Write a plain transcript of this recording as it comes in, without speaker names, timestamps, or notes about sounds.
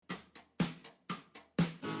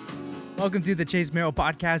Welcome to the Chase Merrill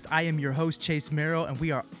Podcast. I am your host, Chase Merrill, and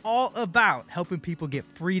we are all about helping people get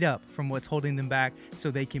freed up from what's holding them back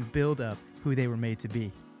so they can build up who they were made to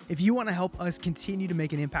be. If you want to help us continue to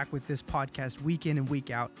make an impact with this podcast week in and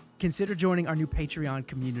week out, consider joining our new Patreon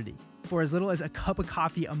community. For as little as a cup of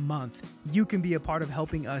coffee a month, you can be a part of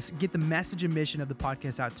helping us get the message and mission of the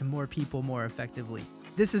podcast out to more people more effectively.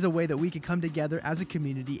 This is a way that we can come together as a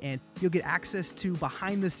community, and you'll get access to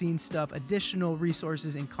behind the scenes stuff, additional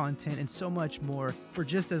resources and content, and so much more for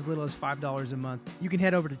just as little as $5 a month. You can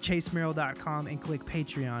head over to chasemerrill.com and click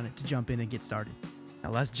Patreon to jump in and get started. Now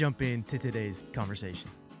let's jump into today's conversation.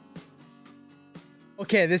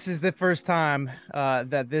 Okay, this is the first time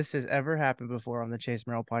that this has ever happened before on the Chase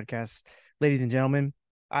Merrill Podcast. Ladies and gentlemen,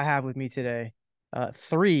 I have with me today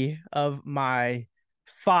 3 of my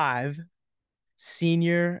 5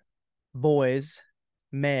 senior boys,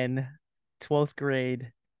 men, 12th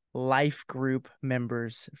grade life group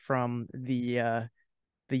members from the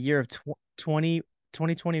year of 2020,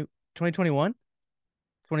 2021,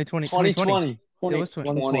 2020. It was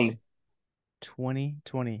 2020.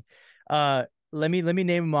 2020. Let me name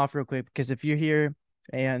them off real quick, because if you're here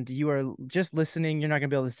and you are just listening, you're not gonna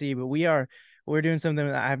be able to see, but we're doing something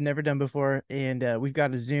that I've never done before, and we've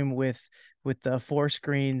got a Zoom with the 4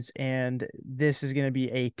 screens, and this is gonna be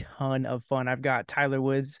a ton of fun. I've got Tyler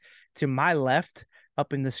Woods to my left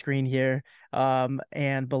up in the screen here,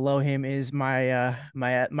 and below him is my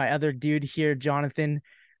my other dude here, Jonathan.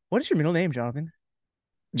 What is your middle name, Jonathan?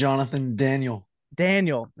 Jonathan Daniel.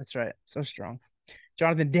 Daniel, that's right. So strong.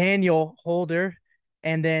 Jonathan Daniel Holder,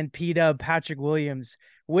 and then P-Dub Patrick Williams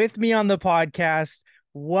with me on the podcast.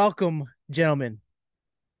 Welcome, gentlemen.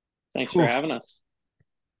 Thanks for having us.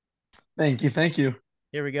 Thank you.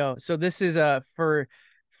 Here we go. So this is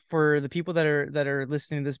for the people that are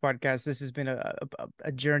listening to this podcast. This has been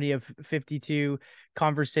a journey of 52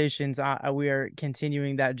 conversations. We are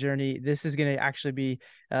continuing that journey. This is going to actually be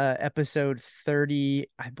episode 30.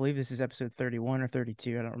 I believe this is episode 31 or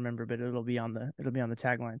 32. I don't remember, but it'll be on the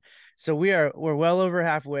tagline. So we're well over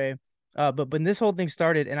halfway. But when this whole thing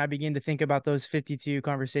started and I began to think about those 52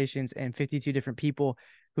 conversations and 52 different people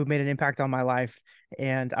who made an impact on my life,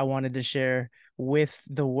 and I wanted to share with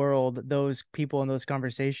the world those people and those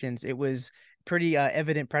conversations, it was pretty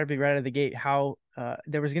evident probably right out of the gate how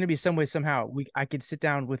there was going to be some way, somehow I could sit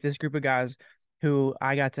down with this group of guys who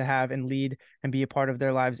I got to have and lead and be a part of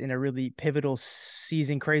their lives in a really pivotal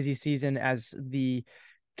season, crazy season, as the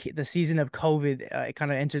season of COVID it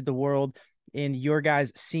kind of entered the world in your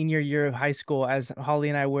guys' senior year of high school, as Holly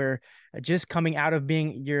and I were just coming out of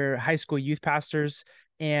being your high school youth pastors,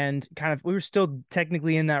 and kind of we were still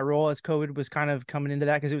technically in that role as COVID was kind of coming into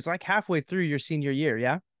that, because it was like halfway through your senior year.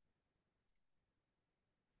 Yeah.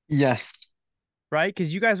 Yes. Right.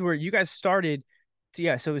 Because you guys started. So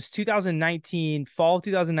it was 2019, fall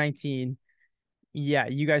 2019. Yeah,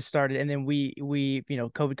 you guys started, and then we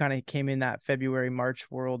COVID kind of came in that February,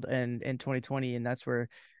 March world, and in 2020, and that's where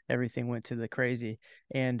everything went to the crazy,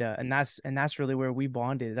 and that's really where we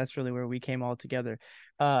bonded. That's really where we came all together.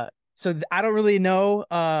 So I don't really know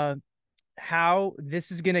how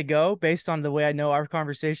this is gonna go based on the way I know our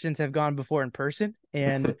conversations have gone before in person,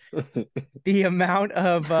 and the amount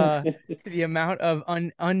of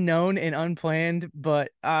unknown and unplanned.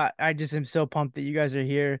 But I just am so pumped that you guys are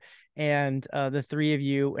here, and the 3 of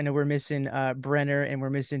you, and we're missing Brenner, and we're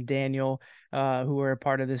missing Daniel, who are a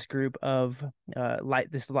part of this group of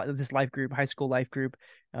this life group, high school life group.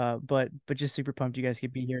 But just super pumped you guys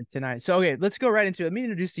could be here tonight. So okay, let's go right into it. Let me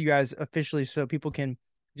introduce you guys officially so people can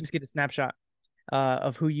just get a snapshot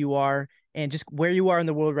of who you are and just where you are in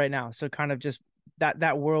the world right now. So kind of just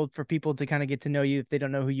that world for people to kind of get to know you if they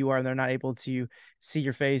don't know who you are and they're not able to see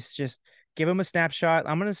your face. Just give them a snapshot.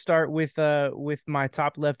 I'm going to start with my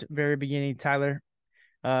top left, very beginning, Tyler,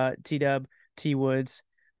 T-Dub, T Woods,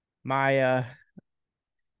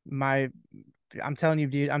 I'm telling you,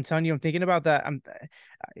 dude, I'm thinking about that.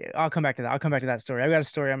 I'll come back to that. I'll come back to that story. I've got a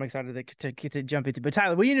story I'm excited to jump into. But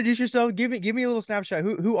Tyler, will you introduce yourself? Give me a little snapshot.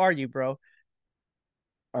 Who are you, bro?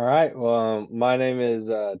 All right. Well, my name is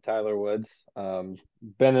Tyler Woods. Been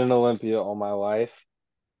in Olympia all my life.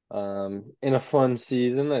 In a fun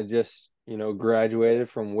season, I just, graduated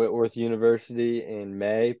from Whitworth University in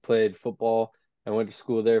May, played football. I went to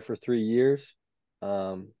school there for 3 years.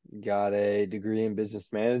 Got a degree in business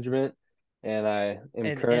management, and I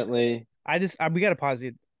am currently. We got to pause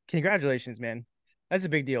you. Congratulations, man. That's a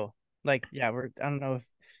big deal. Like, yeah, I don't know if.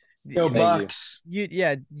 Go Bucks.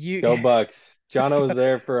 Go Bucks. Jono was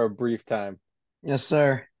there for a brief time. Yes,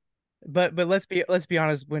 sir. But let's be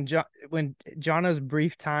honest. When Jono's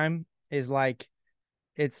brief time is like,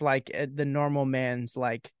 it's like the normal man's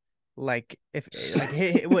like like if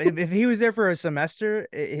he was there for a semester,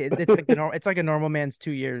 it's like a normal man's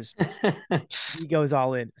 2 years. He goes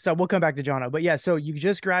all in. So we'll come back to Jono, but yeah. So you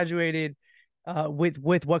just graduated, with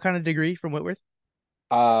what kind of degree from Whitworth?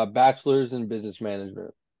 Bachelor's in business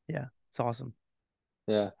management. Yeah, it's awesome.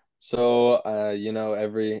 Yeah. So,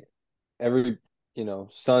 every,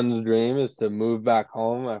 son's dream is to move back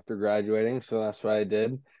home after graduating. So that's what I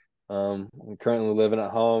did. I'm currently living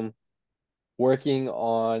at home, working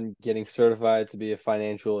on getting certified to be a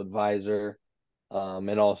financial advisor,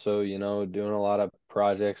 and also, doing a lot of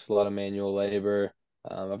projects, a lot of manual labor.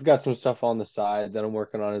 I've got some stuff on the side that I'm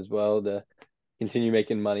working on as well to continue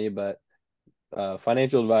making money, but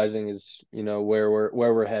financial advising is, where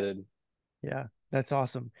we're headed. Yeah, that's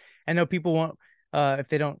awesome. I know people want, if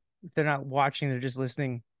they're not watching, they're just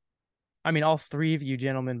listening. I mean, all three of you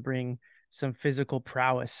gentlemen bring some physical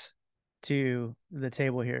prowess to the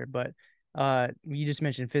table here, but you just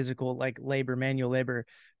mentioned physical, like labor, manual labor.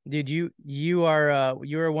 Dude, you are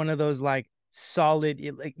one of those like solid,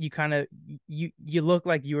 like you kind of, you look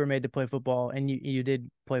like you were made to play football, and you did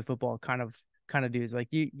play football, kind of dudes. Like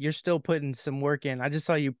you're still putting some work in. I just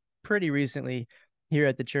saw you pretty recently here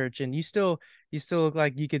at the church, and you still look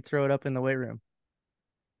like you could throw it up in the weight room.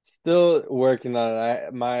 Still working on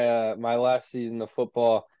it. My last season of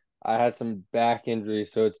football, I had some back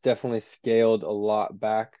injuries, so it's definitely scaled a lot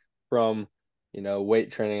back from,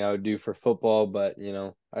 weight training I would do for football, but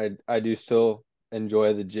I do still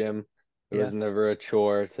enjoy the gym. It Yeah. was never a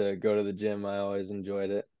chore to go to the gym. I always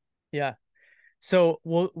enjoyed it. Yeah. So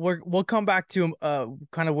we'll come back to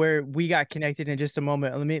kind of where we got connected in just a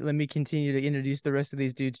moment. Let me continue to introduce the rest of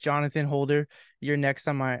these dudes. Jonathan Holder, you're next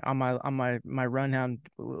on my rundown.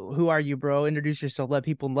 Who are you, bro? Introduce yourself. Let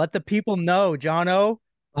the people know, Jono.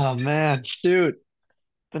 Oh man, shoot.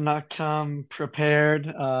 Did not come prepared.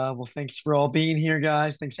 Well, thanks for all being here,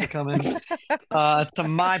 guys. Thanks for coming to my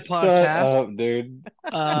Shut podcast. up, dude.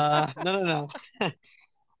 No.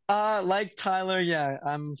 Like Tyler, yeah,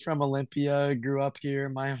 I'm from Olympia, grew up here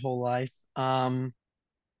my whole life.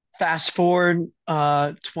 Fast forward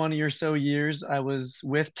 20 or so years, I was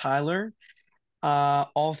with Tyler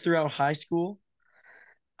all throughout high school.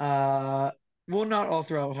 Uh, well, not all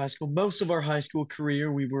throughout high school. Most of our high school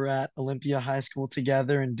career, we were at Olympia High School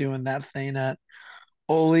together and doing that thing at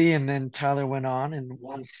Ole, and then Tyler went on and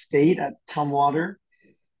won state at Tumwater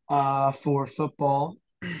for football.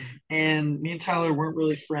 And me and Tyler weren't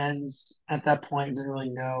really friends at that point, didn't really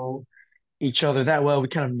know each other that well. We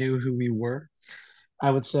kind of knew who we were,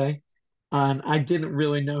 I would say. And I didn't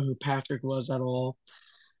really know who Patrick was at all.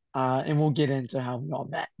 And we'll get into how we all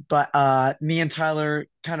met. But me and Tyler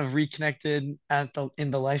kind of reconnected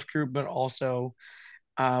in the life group, but also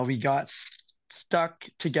we got stuck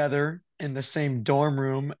together in the same dorm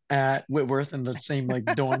room at Whitworth in the same like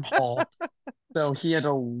dorm hall. So he had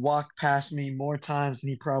to walk past me more times than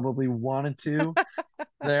he probably wanted to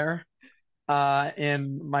there.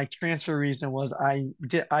 And my transfer reason was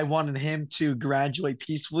I wanted him to graduate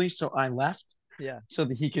peacefully, so I left Yeah. so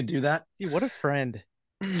that he could do that. Dude, what a friend.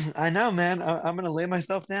 I know, man. I'm gonna lay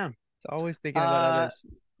myself down. It's always thinking about Uh, others.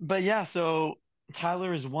 but yeah, so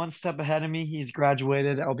Tyler is one step ahead of me. He's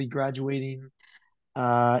graduated. I'll be graduating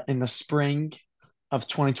in the spring of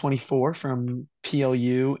 2024 from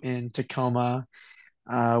PLU in Tacoma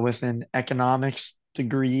with an economics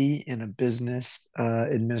degree and a business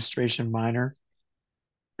administration minor.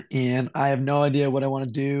 And I have no idea what I want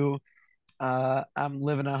to do. I'm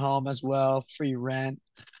living at home as well, free rent.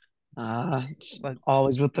 It's But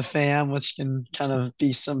always with the fam, which can kind of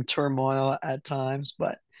be some turmoil at times.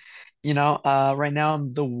 But right now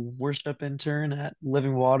I'm the worship intern at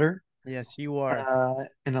Living Water yes, you are.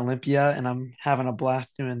 in Olympia, and I'm having a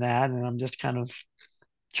blast doing that. And I'm just kind of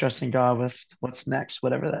trusting God with what's next,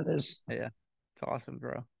 whatever that is. Yeah. It's awesome,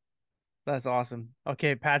 bro. That's awesome.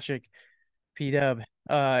 Okay, Patrick, P-Dub,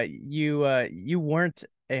 you weren't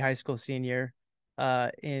a high school senior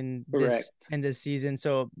in Correct. this season,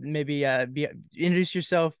 so maybe introduce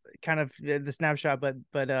yourself, kind of the snapshot,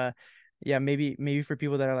 but yeah, maybe for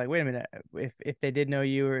people that are like, wait a minute, if they did know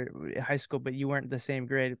you or high school but you weren't the same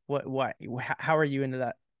grade, how are you into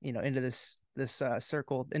that, into this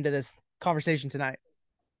circle, into this conversation tonight?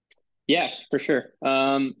 Yeah, for sure.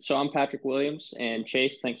 So I'm Patrick Williams, and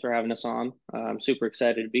Chase, thanks for having us on. I'm super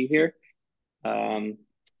excited to be here. Um,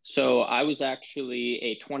 so I was actually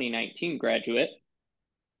a 2019 graduate,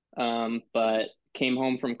 but came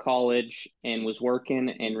home from college and was working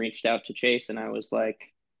and reached out to Chase, and I was like,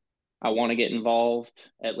 I want to get involved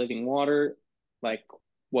at Living Water. Like,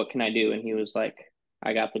 what can I do? And he was like,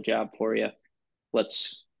 I got the job for you.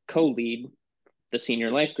 Let's co-lead the senior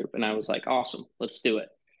life group. And I was like, awesome, let's do it.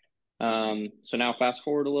 So now fast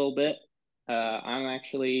forward a little bit. I'm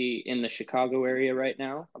actually in the Chicago area right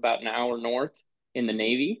now, about an hour north in the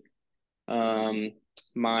Navy. Um,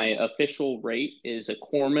 my official rate is a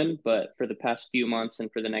corpsman, but for the past few months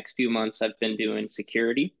and for the next few months, I've been doing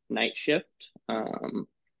security night shift, and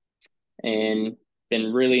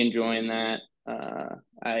been really enjoying that.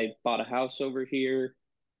 I bought a house over here,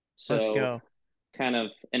 Let's so go. kind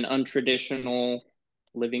of an untraditional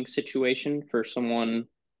living situation for someone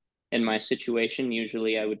in my situation.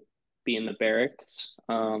 Usually, I would be in the barracks,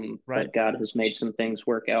 Right. but God has made some things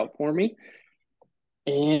work out for me,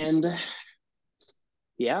 and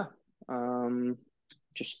yeah,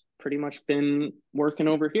 just pretty much been working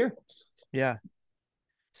over here. Yeah.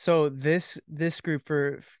 So this group,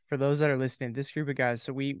 for those that are listening, this group of guys,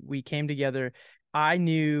 so we came together. I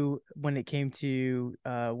knew when it came to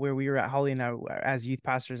where we were at, Holly and I, as youth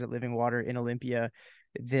pastors at Living Water in Olympia,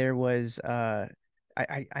 there was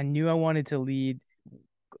I knew I wanted to lead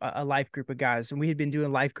a life group of guys, and we had been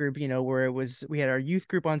doing life group, where it was, we had our youth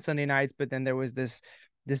group on Sunday nights, but then there was this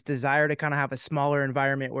desire to kind of have a smaller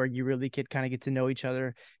environment where you really could kind of get to know each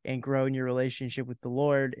other and grow in your relationship with the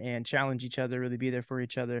Lord and challenge each other, really be there for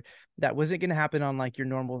each other. That wasn't going to happen on like your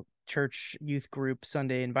normal church youth group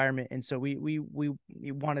Sunday environment. And so we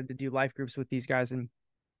wanted to do life groups with these guys, and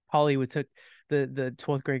Hollywood took the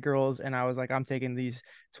 12th grade girls, and I was like, I'm taking these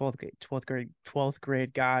 12th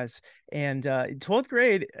grade guys. And 12th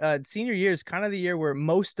grade senior year is kind of the year where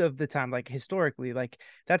most of the time, like historically, like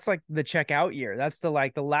that's like the checkout year. That's the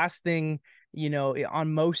last thing,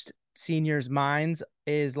 on most seniors' minds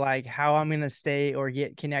is like how I'm gonna stay or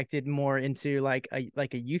get connected more into like a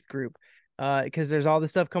youth group. Because there's all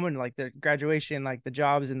this stuff coming, like the graduation, like the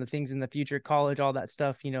jobs and the things in the future, college, all that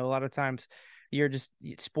stuff. A lot of times you're just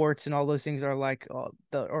sports and all those things are like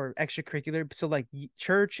or extracurricular. So like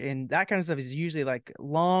church and that kind of stuff is usually like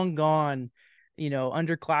long gone,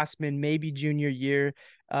 underclassmen, maybe junior year.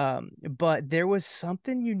 But there was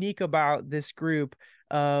something unique about this group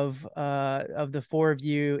of the four of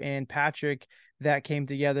you and Patrick that came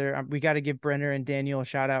together. We got to give Brenner and Daniel a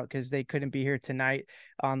shout out because they couldn't be here tonight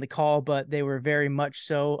on the call, but they were very much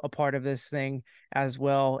so a part of this thing as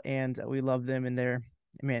well. And we love them, and they're,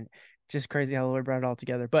 man, just crazy how the Lord brought it all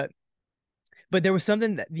together. But there was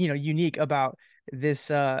something that, unique about this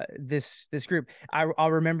group.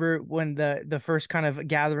 I'll remember when the first kind of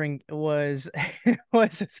gathering was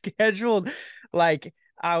was scheduled. Like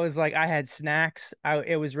I was like, I had snacks.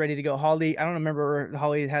 It was ready to go. Holly, I don't remember,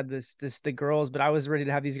 Holly had the girls, but I was ready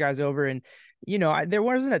to have these guys over. And there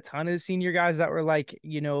wasn't a ton of senior guys that were like,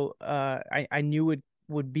 I knew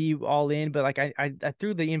would be all in, but like I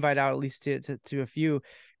threw the invite out at least to a few,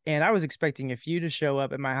 and I was expecting a few to show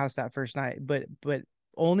up at my house that first night, but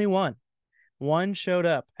only one showed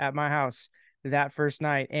up at my house that first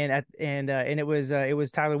night, and it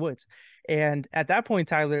was Tyler Woods. And at that point,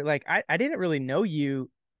 Tyler, like I didn't really know you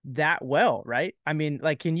that well, right? I mean,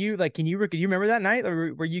 like can you remember that night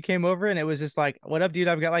where you came over and it was just like, what up, dude?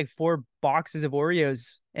 I've got like 4 boxes of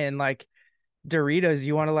Oreos and like Doritos.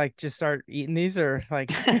 You want to like just start eating these, or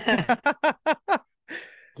like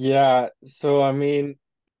Yeah, so I mean,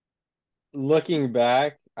 looking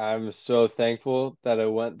back, I'm so thankful that it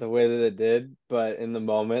went the way that it did, but in the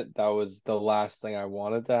moment, that was the last thing I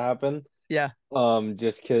wanted to happen. yeah,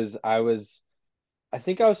 Just because I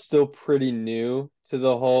think I was still pretty new to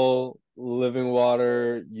the whole Living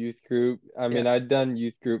Water youth group. I yeah, mean, I'd done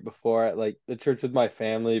youth group before at like the church with my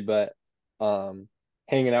family, but um,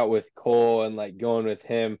 hanging out with Cole and like going with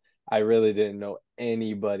him, I really didn't know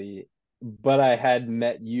anybody, but I had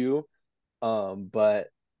met you. But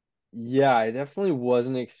yeah, I definitely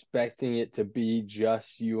wasn't expecting it to be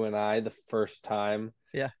just you and I the first time.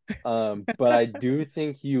 yeah, But I do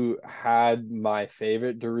think you had my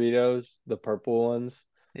favorite Doritos, the purple ones.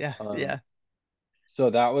 yeah, Um, yeah.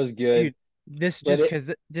 so that was good. Dude, this But it,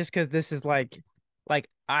 just because this is like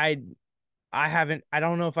I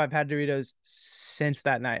don't know if I've had Doritos since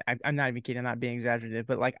that night. I'm not even kidding. I'm not being exaggerated,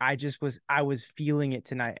 but like I was feeling it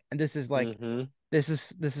tonight. And this is like hmm this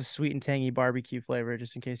is sweet and tangy barbecue flavor,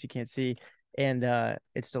 just in case you can't see. And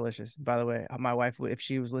it's delicious. By the way, my wife, if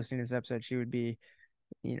she was listening to this episode, she would be,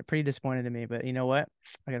 pretty disappointed in me. But you know what?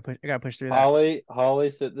 I gotta push through that. Holly,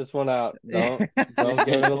 sit this one out. Don't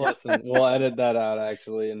give it a listen. We'll edit that out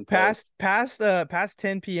actually in post. Past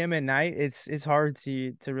 10 p.m. at night, it's hard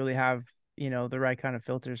to really have, the right kind of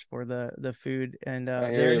filters for the food. And I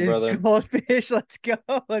hear there it you, is, brother. goldfish. Let's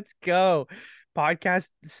go.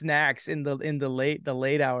 Podcast snacks in the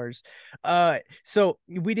late hours. So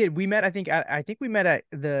we met, I think we met at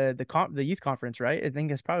the youth conference, right? I think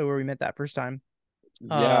that's probably where we met that first time.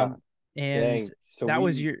 Yeah. And Dang. So that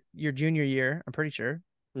was your junior year, I'm pretty sure.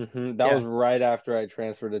 That Yeah. was right after I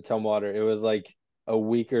transferred to Tumwater. It was like a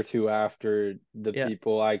week or two after the Yeah.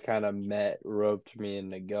 people I kind of met roped me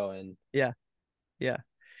into going. Yeah. Yeah.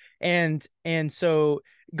 And so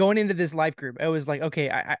going into this life group, I was like, okay,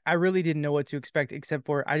 I really didn't know what to expect, except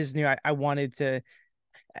for I just knew I wanted to.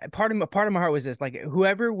 Part of my heart was this, like,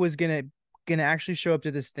 whoever was gonna actually show up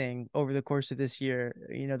to this thing over the course of this year,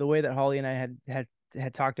 the way that Holly and I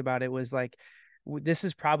had talked about it was like, this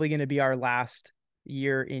is probably going to be our last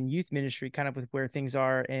year in youth ministry, kind of with where things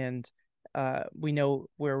are. And we know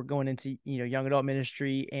where we're going into, young adult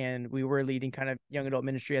ministry, and we were leading kind of young adult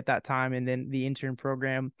ministry at that time. And then the intern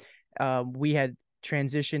program, we had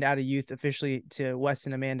transitioned out of youth officially to Wes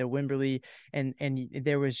and Amanda Wimberly. And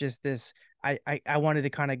there was just this, I wanted to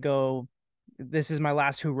kind of go, this is my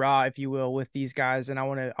last hurrah, if you will, with these guys. And I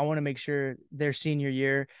want to make sure their senior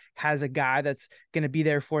year has a guy that's going to be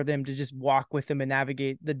there for them to just walk with them and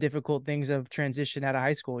navigate the difficult things of transition out of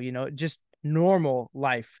high school, just normal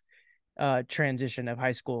life, transition of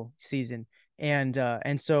high school season. And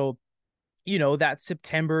so, that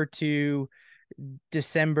September to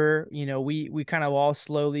December, we kind of all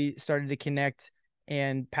slowly started to connect.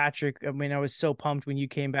 And Patrick, I mean, I was so pumped when you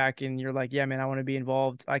came back and you're like, yeah, man, I want to be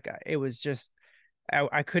involved. Like, it was just,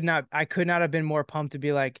 I could not have been more pumped to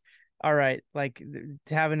be like, all right, like,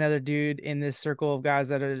 to have another dude in this circle of guys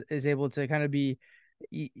that is able to kind of be,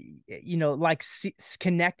 like,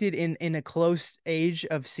 connected in a close age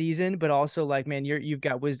of season, but also like, man, you've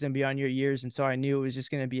got wisdom beyond your years. And so I knew it was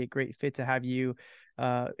just going to be a great fit to have you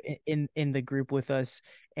in the group with us.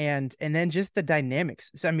 And then just the dynamics.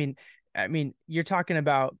 So, I mean, you're talking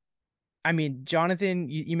about, Jonathan,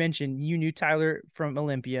 you mentioned you knew Tyler from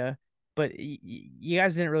Olympia, but you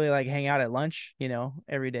guys didn't really like hang out at lunch,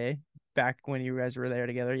 every day back when you guys were there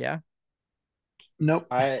together. Yeah. Nope.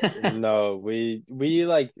 No, we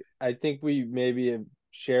like, I think we maybe have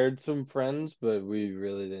shared some friends, but we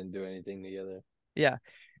really didn't do anything together. Yeah.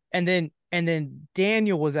 And then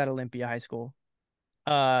Daniel was at Olympia High School.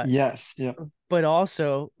 Yes. Yeah. But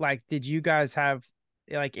also, like, did you guys have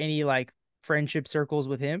like any like friendship circles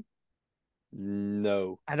with him?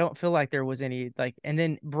 No. I don't feel like there was any, like. And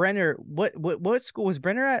then Brenner, what school was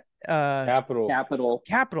Brenner at? Capital.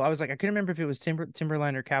 Capital. I was like, I couldn't remember if it was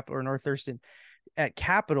Timberline or Capital or North Thurston. At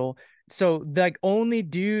Capital. So the like only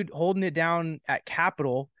dude holding it down at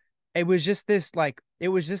Capital, it was just this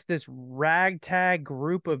ragtag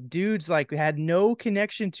group of dudes, like, had no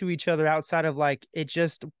connection to each other outside of like,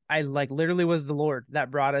 I like literally was the Lord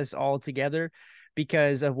that brought us all together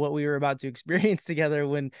because of what we were about to experience together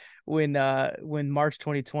when March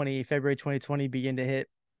 2020, February 2020 began to hit.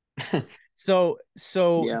 So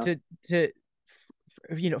Yeah. to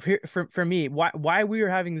for me, why we were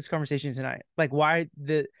having this conversation tonight, like why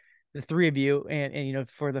the three of you and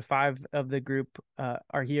for the five of the group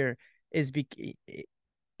are here, is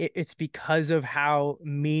it's because of how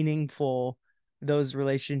meaningful those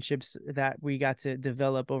relationships that we got to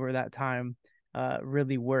develop over that time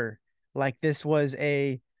really were. Like, this was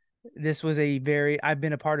a very, I've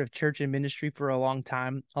been a part of church and ministry for a long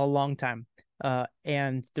time.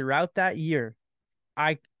 And throughout that year,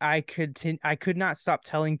 I could not stop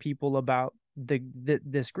telling people about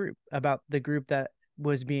this group, about the group that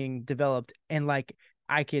was being developed. And like,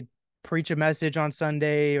 I could preach a message on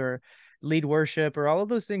Sunday or lead worship or all of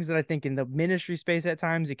those things that I think in the ministry space at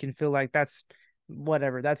times it can feel like that's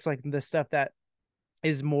whatever. That's like the stuff that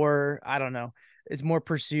is more, I don't know, it's more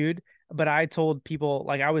pursued. But I told people,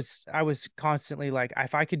 like, I was constantly like,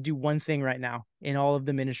 if I could do one thing right now in all of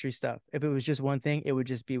the ministry stuff, if it was just one thing, it would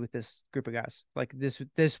just be with this group of guys. Like, this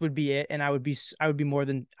would be it. And I would be more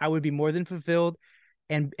than fulfilled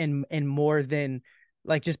and more than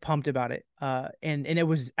like just pumped about it. And it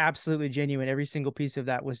was absolutely genuine. Every single piece of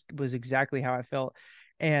that was exactly how I felt.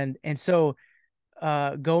 And so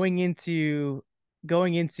going into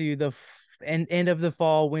the end of the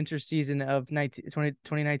fall winter season of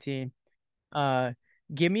 2019,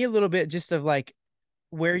 give me a little bit just of like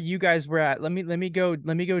where you guys were at. Let me go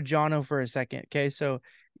Jono for a second. Okay. So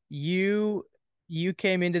you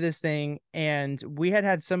came into this thing and we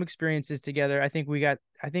had some experiences together. I think we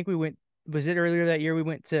went, was it earlier that year we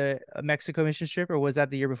went to a Mexico mission trip, or was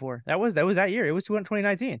that the year before? That was that year. It was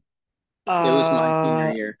 2019. It was my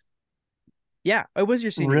senior year. Yeah, it was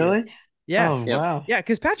your senior Really? year. Yeah. Oh, wow. Yeah,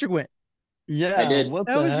 because Patrick went. Yeah. I did. What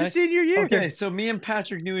That the was your heck? senior year. Okay, so me and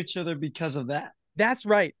Patrick knew each other because of that. That's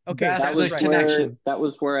right. Okay. That's That the was connection. that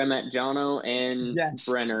was where I met Jono and Yes.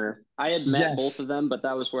 Brenner. I had met Yes. both of them, but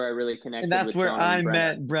that was where I really connected And that's with where Jono I and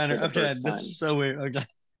Brenner met Brenner. for the Okay, first that's time. so weird. Okay.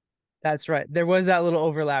 That's right. There was that little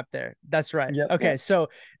overlap there. That's right. Yep. Okay, Yeah. so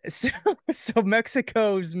so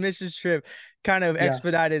Mexico's mission trip kind of Yeah.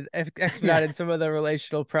 expedited some of the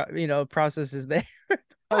relational processes there.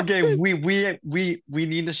 Okay, Process. we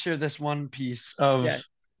need to share this one piece of Yeah.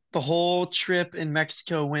 the whole trip in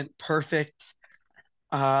Mexico went perfect.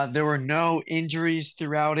 There were no injuries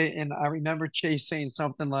throughout it, and I remember Chase saying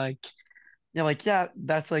something like, yeah,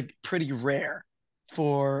 that's like pretty rare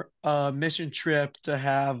for a mission trip to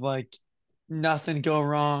have like nothing go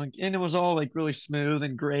wrong, and it was all like really smooth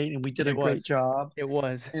and great, and we did a It great was. job, It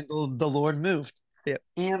was. and the Lord moved. Yep.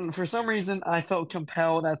 And for some reason, I felt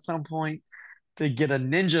compelled at some point to get a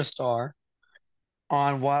ninja star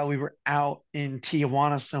on while we were out in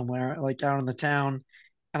Tijuana somewhere, like out in the town,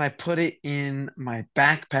 and I put it in my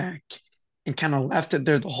backpack and kind of left it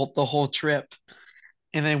there the whole trip.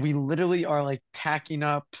 And then we literally are like packing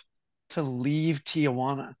up to leave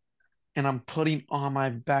Tijuana, and I'm putting on my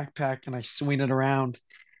backpack and I swing it around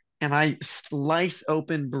and I slice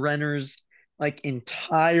open Brenner's like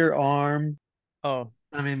entire arm. Oh,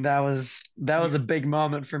 I mean, that was you a big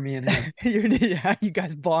moment for me and him. yeah, you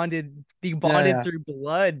guys bonded. You Yeah, bonded yeah. through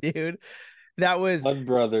blood, dude. That was Blood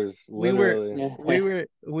brothers, we were literally.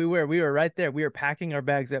 we were right there. We were packing our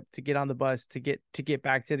bags up to get on the bus to get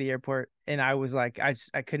back to the airport, and I was like, I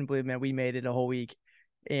couldn't believe, man, we made it a whole week.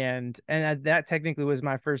 And that technically was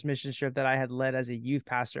my first mission trip that I had led as a youth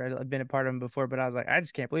pastor. I'd been a part of them before, but I was like, I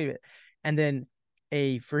just can't believe it. And then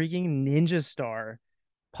a freaking ninja star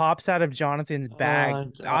pops out of Jonathan's Oh bag, my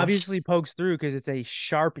gosh. obviously pokes through because it's a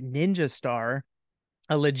sharp ninja star,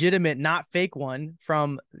 a legitimate, not fake one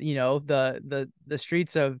from the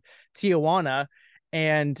streets of Tijuana,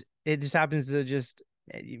 and it just happens to just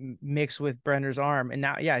mix with Brenner's arm, and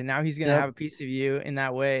now he's gonna have Yep. a piece of you in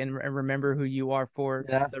that way, and remember who you are for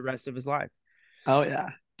Yeah. the rest of his life. Oh yeah.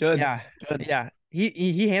 Good. Yeah, Good. yeah.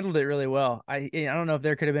 He handled it really well. I don't know if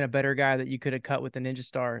there could have been a better guy that you could have cut with the ninja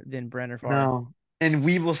star than Brenner Favre. No. And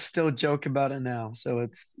we will still joke about it now. So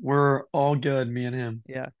we're all good, me and him.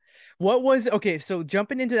 Yeah. What was okay? So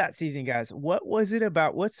jumping into that season, guys, what was it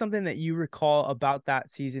about? What's something that you recall about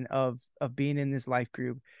that season of being in this life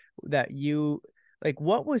group that you like?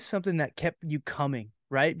 What was something that kept you coming,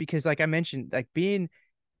 right? Because like I mentioned, like being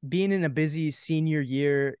in a busy senior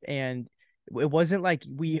year, and it wasn't like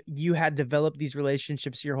you had developed these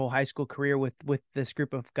relationships your whole high school career with this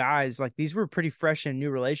group of guys. Like these were pretty fresh and new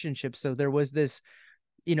relationships. So there was this,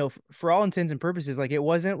 for all intents and purposes, like it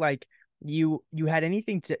wasn't like you had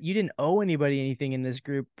anything you didn't owe anybody anything in this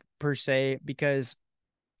group per se, because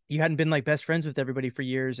you hadn't been like best friends with everybody for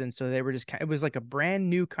years, and so they were just it was like a brand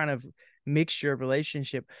new kind of mixture of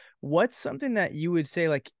relationship. What's something that you would say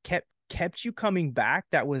like kept you coming back,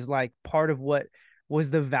 that was like part of what was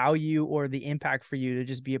the value or the impact for you to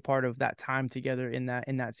just be a part of that time together in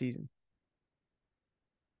that season?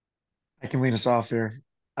 I can lead us off here.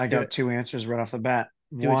 I Do got it. two answers right off the bat.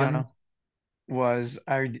 Do it, One Jono. was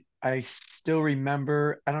I still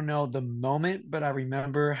remember, I don't know the moment, but I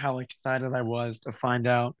remember how excited I was to find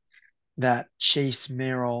out that Chase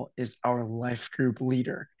Merrill is our life group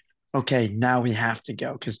leader. Okay, now we have to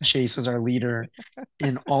go because Chase is our leader,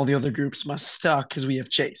 and all the other groups must suck because we have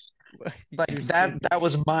Chase. Like You're so that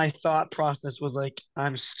was my thought process, was like,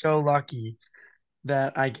 I'm so lucky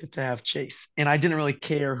that I get to have Chase. And I didn't really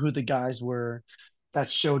care who the guys were that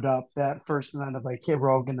showed up that first night of like, hey, we're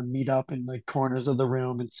all gonna meet up in the corners of the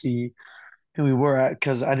room and see who we were at,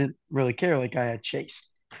 because I didn't really care. Like I had Chase.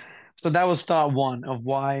 So that was thought one of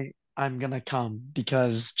why I'm gonna come,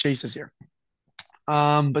 because Chase is here.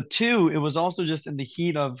 But two, it was also just in the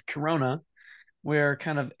heat of Corona where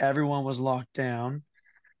kind of everyone was locked down.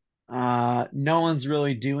 No one's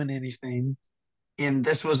really doing anything. And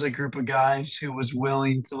this was a group of guys who was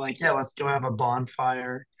willing to like, yeah, let's go have a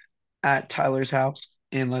bonfire at Tyler's house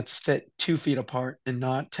and let's sit 2 feet apart and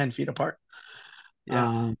not 10 feet apart. Yeah.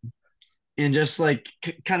 Um, and just like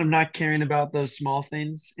kind of not caring about those small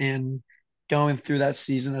things and going through that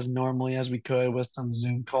season as normally as we could with some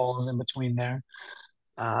Zoom calls in between there.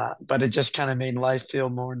 But it just kind of made life feel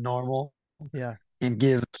more normal Yeah. and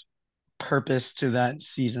give purpose to that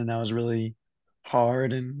season that was really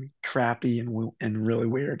hard and crappy and really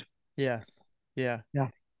weird. Yeah. Yeah. Yeah.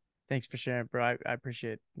 Thanks for sharing, bro. I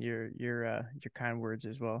appreciate your kind words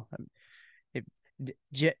as well. It,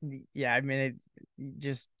 yeah, I mean, it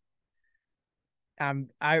just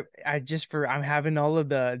I just I'm having all of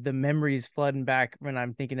the memories flooding back when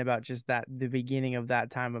I'm thinking about just the beginning of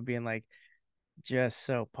that time of being like just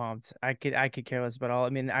so pumped. I could care less about all. I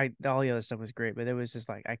mean, all the other stuff was great, but it was just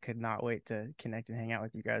like I could not wait to connect and hang out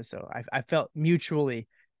with you guys. So I felt mutually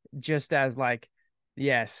just as like,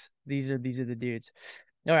 yes, these are the dudes.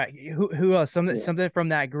 All right. Who else? Yeah. Something from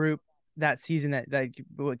that group that season that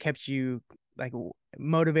what kept you like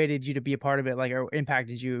motivated you to be a part of it, like, or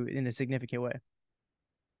impacted you in a significant way.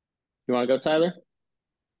 You want to go, Tyler?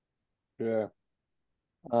 Yeah.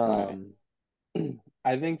 All right. Um,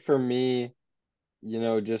 I think for me,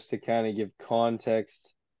 just to kind of give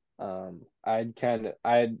context, I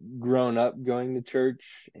had grown up going to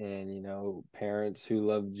church and, parents who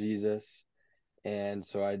loved Jesus. And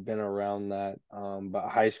so I'd been around that. But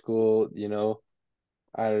high school,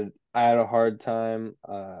 I had a hard time.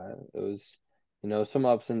 It was, some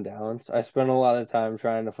ups and downs. I spent a lot of time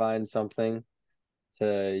trying to find something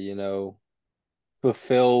to,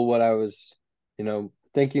 fulfill what I was,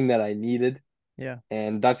 thinking that I needed. Yeah.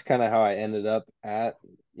 And that's kind of how I ended up at,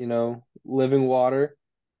 Living Water.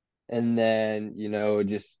 And then,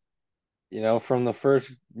 just, from the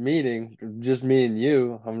first meeting, just me and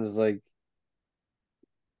you, I'm just like,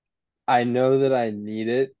 I know that I need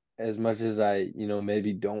it as much as I,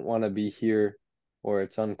 maybe don't want to be here or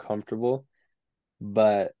it's uncomfortable.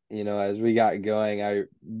 But, as we got going,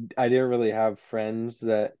 I didn't really have friends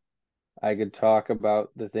that I could talk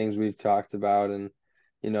about the things we've talked about, and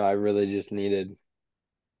I really just needed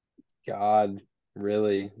God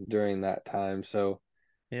really during that time. So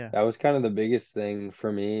Yeah. that was kind of the biggest thing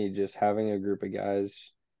for me, just having a group of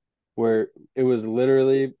guys where it was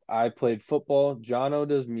literally I played football, Jono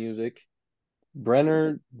does music,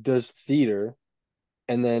 Brenner does theater,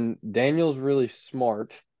 and then Daniel's really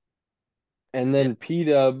smart, and Yeah. then P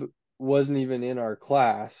Dub wasn't even in our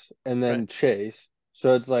class, and Right. then Chase.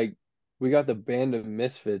 So it's like we got the band of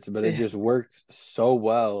misfits, but it Yeah. just worked so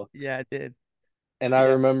well. Yeah, it did. And I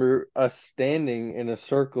Yeah. remember us standing in a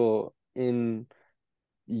circle in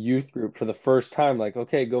youth group for the first time, like,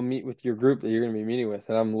 okay, go meet with your group that you're gonna be meeting with.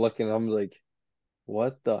 And I'm looking, I'm like,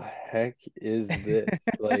 what the heck is this?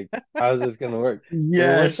 Like, how's this gonna work? But it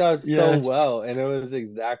worked Yes, out so yes. well, and it was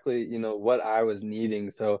exactly, what I was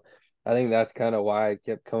needing. So I think that's kind of why I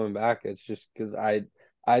kept coming back. It's just because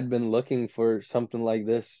I'd been looking for something like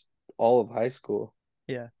this all of high school.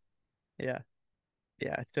 Yeah. Yeah.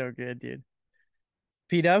 Yeah. So good, dude.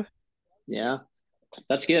 P Dub? Yeah,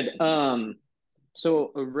 that's good.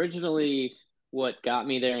 So originally, what got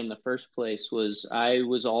me there in the first place was I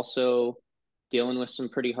was also dealing with some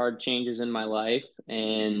pretty hard changes in my life,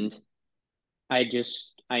 and I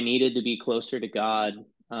needed to be closer to God.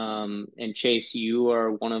 And Chase, you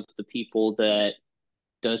are one of the people that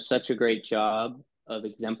does such a great job of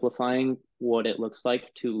exemplifying what it looks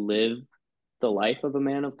like to live the life of a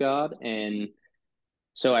man of God. And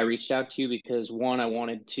so I reached out to you because one, I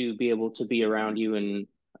wanted to be able to be around you and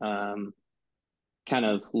um, kind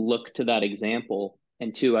of look to that example.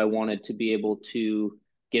 And two, I wanted to be able to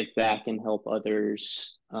give back and help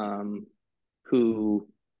others who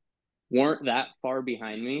weren't that far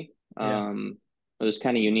behind me. Yeah. It was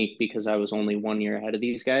kind of unique because I was only 1 year ahead of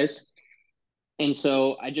these guys. And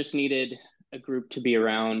so I just needed a group to be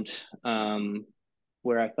around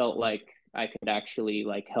where I felt like I could actually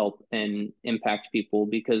like help and impact people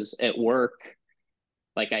because at work,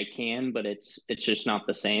 like I can, but it's just not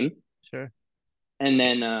the same. Sure. And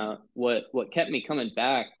then what kept me coming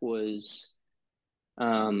back was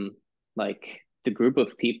um, like the group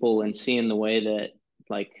of people and seeing the way that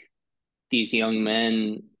like these young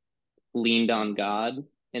men leaned on God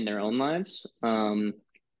in their own lives.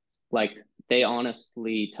 Like they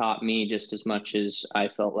honestly taught me just as much as I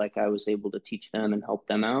felt like I was able to teach them and help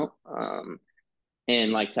them out.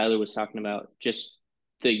 And like Tyler was talking about, just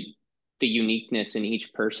the the uniqueness in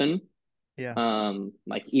each person. Yeah.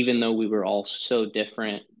 Like even though we were all so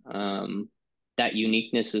different, that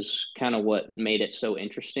uniqueness is kind of what made it so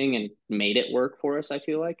interesting and made it work for us. I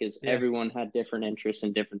feel like is Yeah. everyone had different interests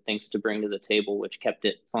and different things to bring to the table, which kept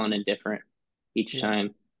it fun and different each Yeah.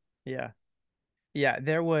 time. Yeah. Yeah.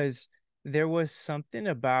 There was something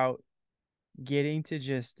about getting to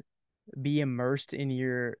just be immersed in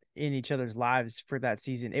each other's lives for that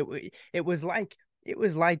season. It was like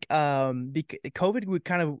COVID would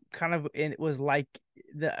kind of and it was like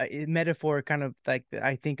the metaphor kind of like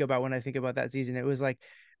I think about when I think about that season. It was like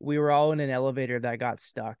we were all in an elevator that got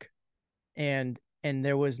stuck, and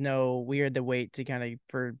there was no we had to wait to kind of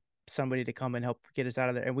for somebody to come and help get us out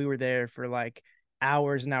of there, and we were there for like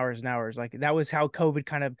hours and hours and hours. Like that was how COVID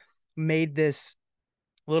kind of made this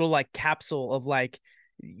little like capsule of like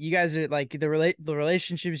you guys are like the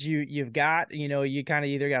relationships you've got, you kind of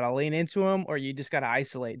either got to lean into them or you just got to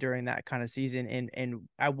isolate during that kind of season. And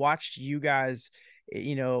I watched you guys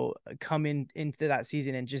come into that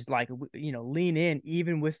season and just like lean in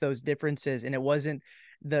even with those differences, and it wasn't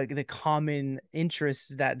the common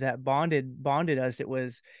interests that bonded us. It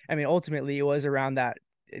was, I mean, ultimately it was around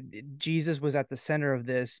Jesus was at the center of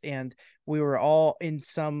this, and we were all in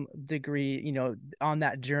some degree, on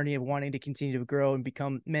that journey of wanting to continue to grow and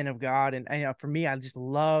become men of God. And for me, I just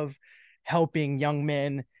love helping young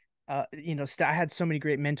men. I had so many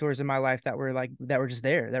great mentors in my life that were just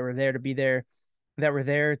there, that were there to be there, that were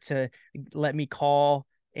there to let me call.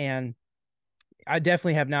 And I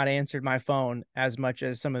definitely have not answered my phone as much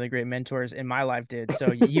as some of the great mentors in my life did.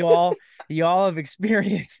 So you all have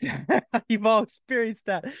experienced that. You've all experienced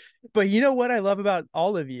that. But you know what I love about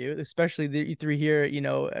all of you, especially the three here,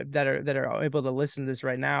 that are able to listen to this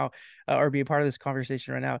right now, or be a part of this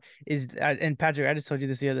conversation right now, is and Patrick, I just told you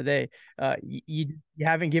this the other day. You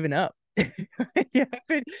haven't given up. Yeah,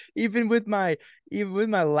 even with my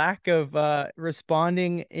lack of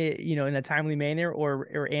responding, in a timely manner,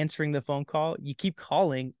 or answering the phone call, you keep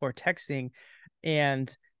calling or texting,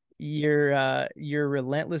 and your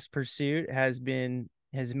relentless pursuit has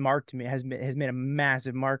marked me, has made a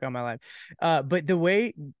massive mark on my life. But the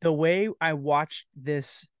way I watched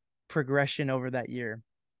this progression over that year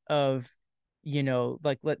of,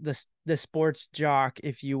 like the sports jock,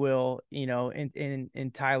 if you will,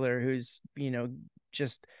 in Tyler, who's,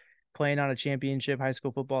 just playing on a championship high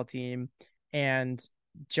school football team, and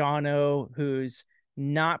Jono, who's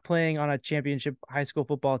not playing on a championship high school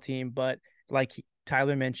football team, but like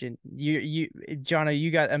Tyler mentioned, Jono,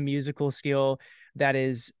 you got a musical skill that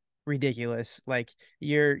is ridiculous. Like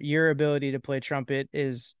your ability to play trumpet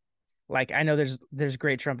is, like, I know there's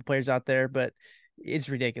great trumpet players out there, but it's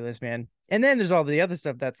ridiculous, man. And then there's all the other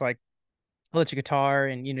stuff that's like electric guitar,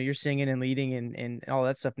 and you're singing and leading and all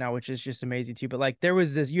that stuff now, which is just amazing too. But like,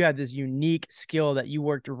 you had this unique skill that you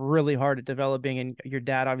worked really hard at developing, and your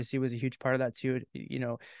dad obviously was a huge part of that too,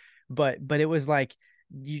 but it was like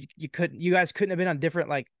you guys couldn't have been on different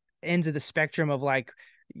like ends of the spectrum of like,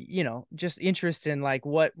 just interest in like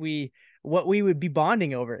what we would be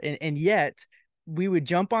bonding over, and yet we would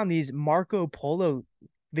jump on these Marco Polo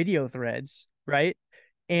video threads, right?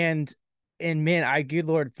 And man, good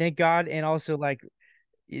Lord, thank God. And also like,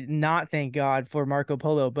 not thank God for Marco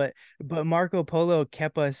Polo, but Marco Polo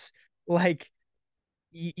kept us like,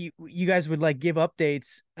 you guys would like give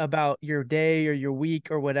updates about your day or your week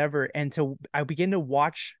or whatever. And so I began to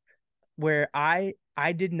watch where I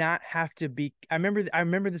did not have to be. I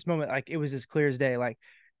remember this moment, like it was as clear as day. Like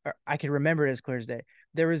I can remember it as clear as day.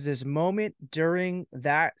 There was this moment during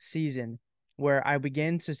that season where I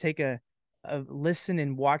began to take a listen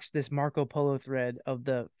and watch this Marco Polo thread of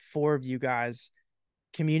the four of you guys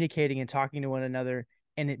communicating and talking to one another,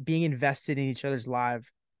 and it being invested in each other's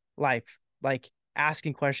life, like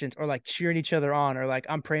asking questions, or like cheering each other on, or like,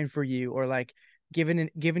 I'm praying for you, or like giving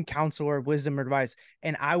counsel or wisdom or advice.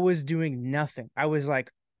 And I was doing nothing. I was like,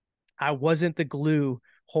 I wasn't the glue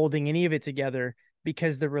holding any of it together,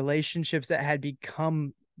 because the relationships that had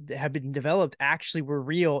been developed actually were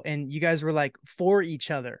real, and you guys were like for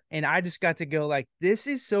each other. And I just got to go like, this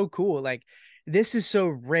is so cool. Like, this is so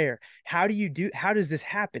rare. How does this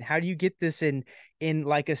happen? How do you get this in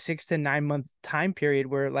like a 6 to 9 month time period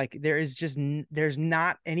where like there's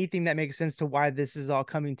not anything that makes sense to why this is all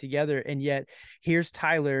coming together? And yet here's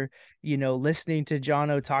Tyler, listening to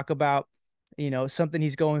Jono talk about, something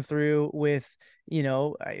he's going through with,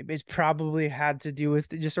 it's probably had to do with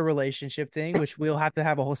just a relationship thing, which we'll have to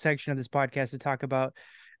have a whole section of this podcast to talk about,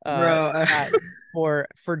 Bro.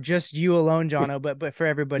 for just you alone, Jono, but for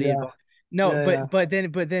everybody Yeah. involved. No, Yeah, but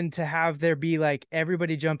then to have there be like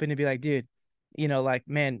everybody jump in and be like, dude, like,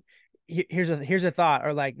 man, here's a thought,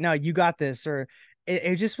 or like, no, you got this, or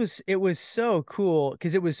it was so cool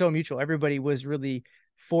because it was so mutual. Everybody was really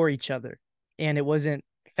for each other, and it wasn't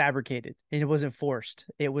fabricated and it wasn't forced.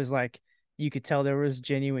 It was like, you could tell there was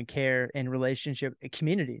genuine care and relationship, a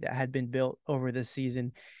community that had been built over this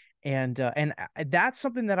season. And that's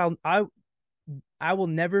something that I will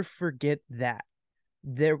never forget, that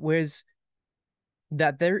there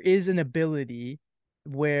is an ability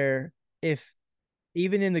where, if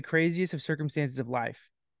even in the craziest of circumstances of life,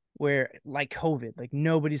 where like COVID, like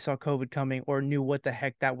nobody saw COVID coming or knew what the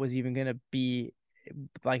heck that was even going to be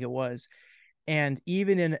like it was. And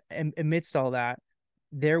even amidst all that,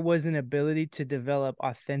 there was an ability to develop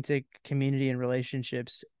authentic community and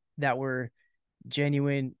relationships that were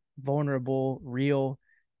genuine, vulnerable, real,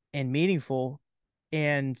 and meaningful.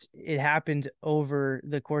 And it happened over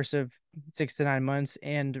the course of 6 to 9 months,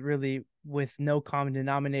 and really with no common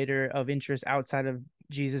denominator of interest outside of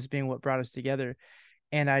Jesus being what brought us together.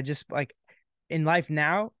 And I just like, in life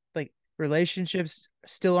now, like relationships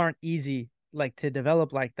still aren't easy, like to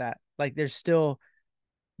develop like that. Like there's still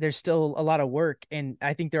a lot of work. And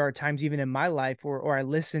I think there are times even in my life or I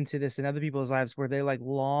listen to this in other people's lives where they like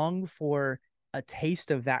long for a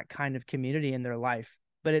taste of that kind of community in their life.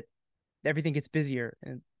 But everything gets busier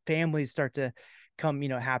and families start to come,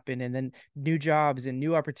 happen, and then new jobs and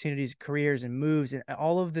new opportunities, careers and moves, and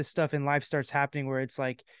all of this stuff in life starts happening where it's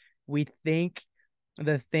like we think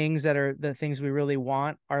the things that are the things we really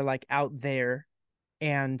want are like out there,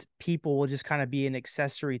 and people will just kind of be an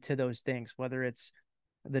accessory to those things, whether it's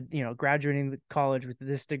graduating the college with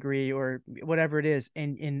this degree or whatever it is.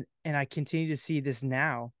 And I continue to see this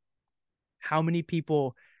now, how many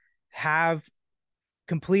people have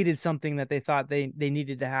completed something that they thought they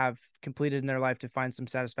needed to have completed in their life to find some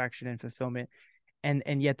satisfaction and fulfillment,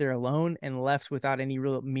 and yet they're alone and left without any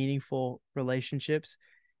real meaningful relationships.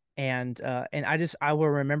 And I will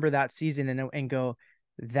remember that season and go,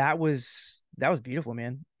 that was beautiful,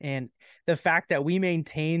 man. And the fact that we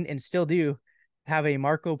maintain and still do have a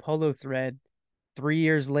Marco Polo thread 3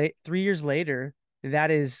 years later,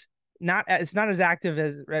 that is it's not as active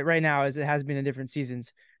as right now as it has been in different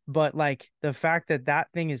seasons. But like the fact that that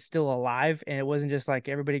thing is still alive, and it wasn't just like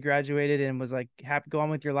everybody graduated and was like, happy, go on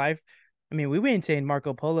with your life. I mean, we maintained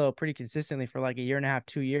Marco Polo pretty consistently for like a year and a half,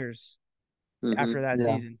 2 years after that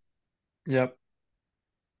season. Yep.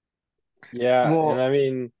 Yeah, Well, and I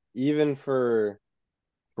mean, even for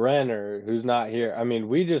Brenner, who's not here, I mean,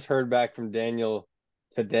 we just heard back from Daniel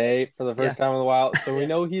today for the first time in a while, so we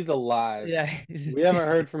know he's alive. Yeah. We haven't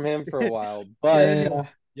heard from him for a while, but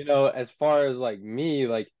Daniel. as far as like me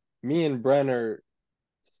and Brenner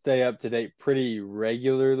stay up to date pretty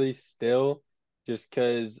regularly still, just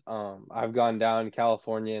because I've gone down to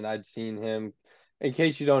California and I'd seen him. In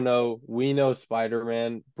case you don't know, we know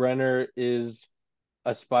Spider-Man. Brenner is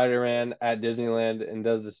a Spider-Man at Disneyland and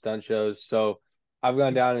does the stunt shows. So I've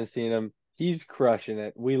gone down and seen him. He's crushing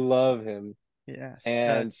it. We love him. Yes.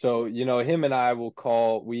 And so, him and I will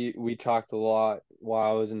call. We talked a lot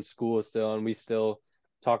while I was in school still, and we still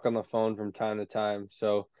talk on the phone from time to time.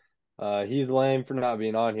 So he's lame for not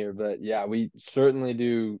being on here, but yeah, we certainly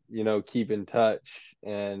do, keep in touch,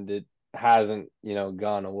 and it hasn't,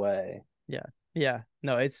 gone away. Yeah. Yeah.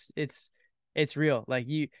 No, it's real. Like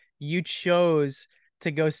you chose to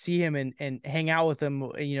go see him and hang out with him,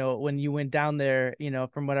 when you went down there,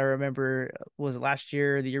 from what I remember, was it last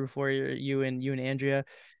year or the year before, you and Andrea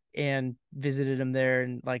and visited him there.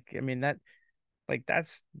 And like, I mean, that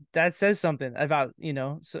says something about,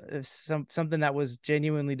 something that was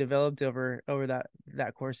genuinely developed over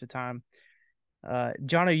that course of time.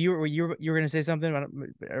 John, you were going to say something about,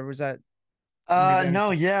 or was that?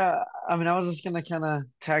 no, yeah. I mean, I was just gonna kind of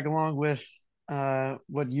tag along with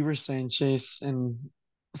what you were saying, Chase, and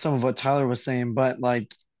some of what Tyler was saying, but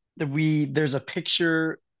like there's a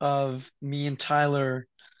picture of me and Tyler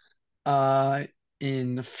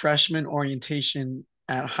in freshman orientation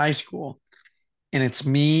at high school. And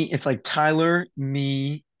it's like Tyler,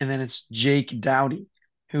 me, and then it's Jake Dowdy,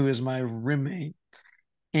 who is my roommate.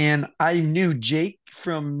 And I knew Jake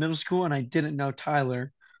from middle school and I didn't know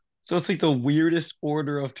Tyler. So it's like the weirdest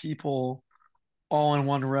order of people all in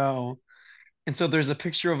one row. And so there's a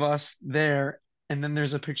picture of us there, and then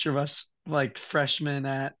there's a picture of us like freshmen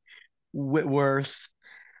at Whitworth.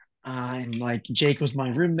 And like Jake was my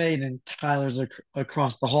roommate, and Tyler's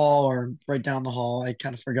across the hall or right down the hall. I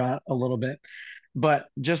kind of forgot a little bit, but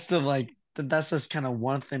just to like that's just kind of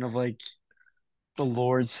one thing of like the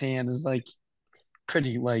Lord's hand is like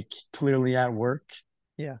pretty like clearly at work.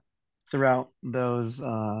 Yeah. Throughout those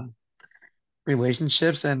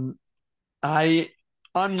relationships. And I,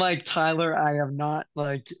 unlike Tyler, I have not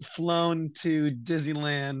like flown to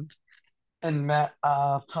Disneyland and met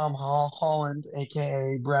Tom Holland,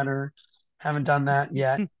 aka Brenner. Haven't done that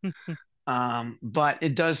yet. But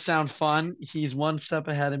it does sound fun. He's one step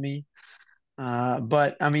ahead of me.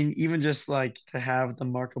 But I mean, even just like to have the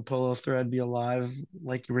Marco Polo thread be alive,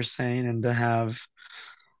 like you were saying, and to have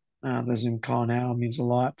the Zoom call now means a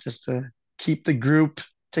lot just to keep the group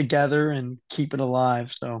together and keep it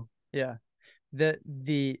alive. So yeah,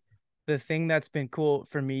 the thing that's been cool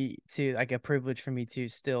for me too, like a privilege for me too,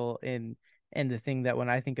 still and the thing that when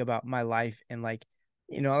I think about my life and like,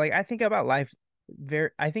 like I think about life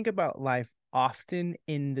often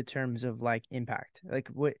in the terms of like impact. Like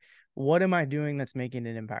what am I doing that's making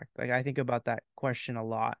an impact? Like I think about that question a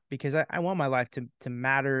lot because I want my life to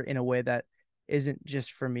matter in a way that isn't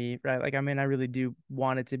just for me, right? Like, I mean, I really do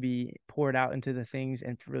want it to be poured out into the things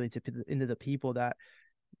and really into the people that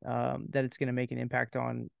it's going to make an impact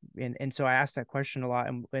on. And so I ask that question a lot.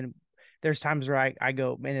 And there's times where I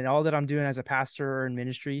go, man, and all that I'm doing as a pastor or in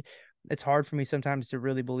ministry, it's hard for me sometimes to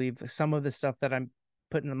really believe some of the stuff that I'm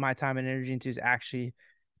putting my time and energy into is actually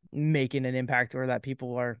making an impact, or that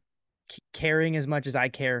people are caring as much as I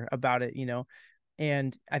care about it,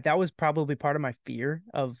 And that was probably part of my fear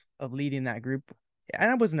of leading that group.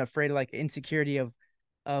 And I wasn't afraid of like insecurity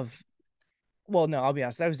of well, no, I'll be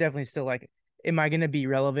honest. I was definitely still like, am I going to be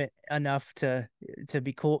relevant enough to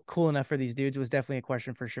be cool enough for these dudes? Was definitely a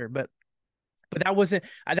question for sure. But that wasn't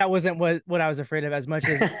what I was afraid of as much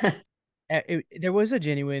as there was a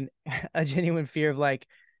genuine fear of like,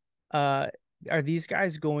 are these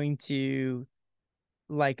guys going to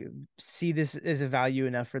like see this as a value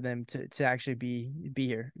enough for them to actually be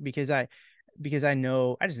here? Because I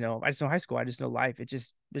know I just know high school. I just know life. It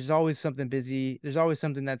just, there's always something busy. There's always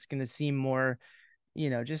something that's going to seem more,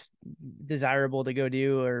 just desirable to go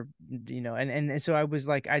do, or, and so I was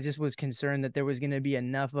like, I just was concerned that there was going to be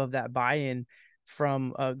enough of that buy-in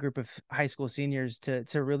from a group of high school seniors to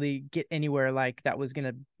really get anywhere like that was going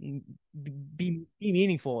to be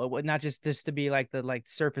meaningful. It would not just to be like the like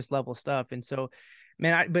surface level stuff. And so,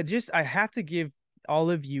 man, I have to give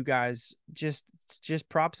all of you guys just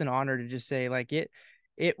props and honor to just say like it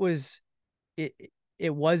wasn't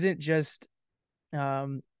just,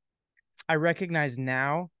 I recognize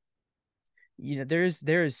now, there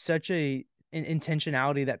is such an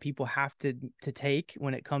intentionality that people have to take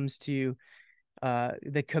when it comes to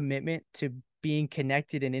the commitment to being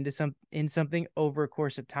connected and in something over a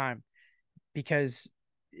course of time, because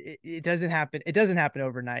it doesn't happen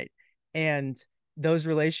overnight. And those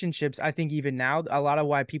relationships, I think even now, a lot of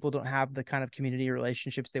why people don't have the kind of community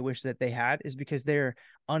relationships they wish that they had is because they're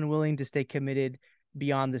unwilling to stay committed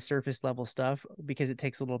beyond the surface level stuff, because it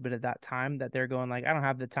takes a little bit of that time that they're going like, I don't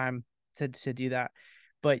have the time to do that.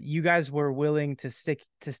 But you guys were willing to stick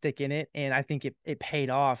in it. And I think it paid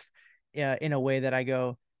off in a way that I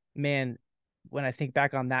go, man, when I think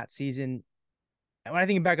back on that season, when I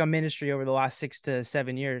think back on ministry over the last 6 to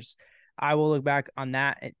 7 years, I will look back on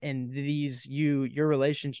that and your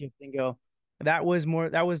relationship and go, that was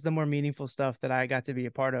the more meaningful stuff that I got to be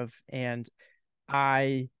a part of. And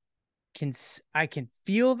I can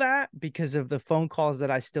feel that because of the phone calls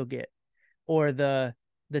that I still get, or the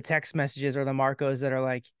text messages or the Marcos that are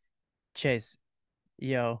like, Chase,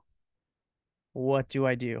 yo, what do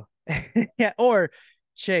I do? Yeah. Or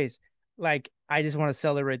Chase, like, I just want to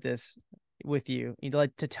celebrate this with you.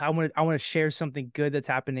 Like to tell, I want to share something good that's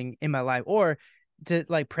happening in my life, or to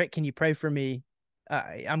like pray. Can you pray for me?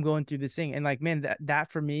 I'm going through this thing. And like, man,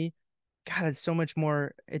 that for me, God, it's so much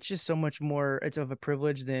more. It's just so much more. It's of a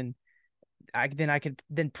privilege than I could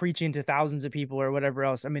preach into thousands of people or whatever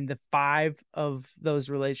else. I mean, the 5 of those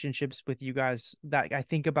relationships with you guys, that I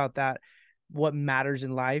think about that, what matters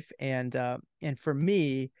in life. And for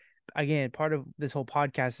me, again, part of this whole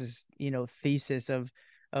podcast is, thesis of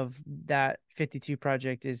that 52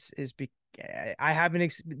 project is I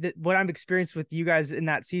haven't what I'm experienced with you guys in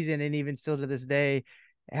that season, and even still to this day,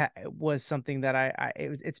 was something that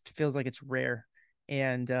it feels like it's rare.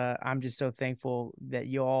 And I'm just so thankful that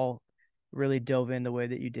you all really dove in the way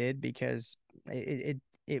that you did, because it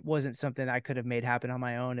wasn't something I could have made happen on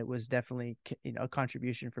my own. It was definitely, a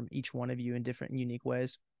contribution from each one of you in different unique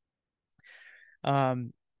ways.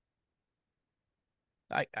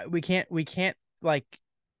 We can't like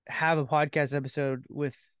have a podcast episode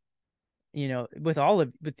with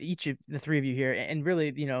each of the 3 of you here, and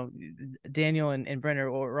really, Daniel and Brenner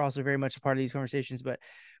are also very much a part of these conversations, but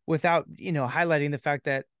without, highlighting the fact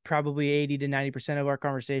that probably 80 to 90% of our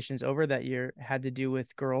conversations over that year had to do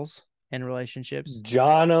with girls and relationships.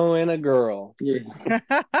 Jono and a girl. Yeah.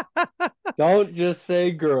 Don't just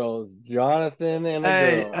say girls. Jonathan and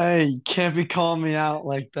a girl. Hey, can't be calling me out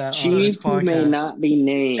like that on this Chief who podcast. may not be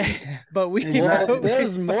named. But we Exactly.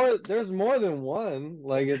 There's more than one.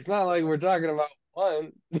 Like, it's not like we're talking about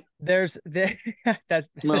one. that's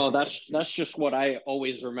No, that's just what I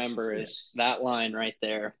always remember is that line right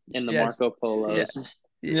there in the Yes. Marco Polos.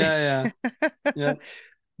 Yeah.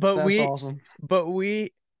 But That's awesome. But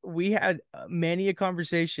we had many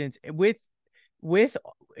conversations with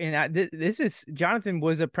and this is, Jonathan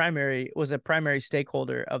was a primary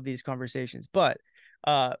stakeholder of these conversations, but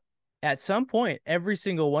at some point, every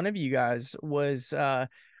single one of you guys was I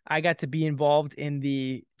got to be involved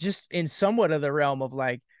in somewhat of the realm of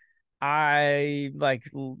like,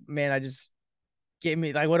 man, I just get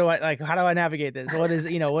me like, what do I like? How do I navigate this? What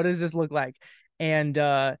what does this look like? And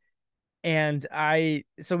so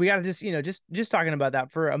we got to just talking about that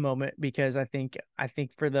for a moment, because I think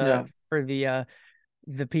for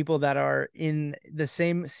the people that are in the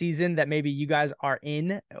same season that maybe you guys are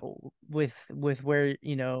in with where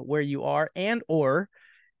you are, and or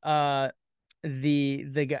the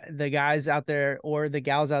guys out there or the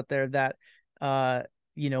gals out there that when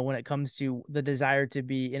it comes to the desire to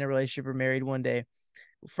be in a relationship or married one day,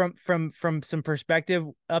 from some perspective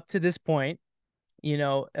up to this point,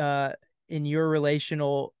 in your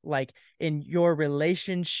relational, like in your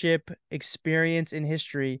relationship experience in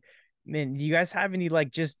history, man, do you guys have any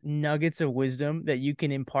like just nuggets of wisdom that you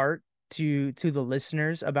can impart to the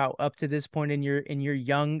listeners about up to this point in your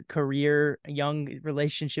young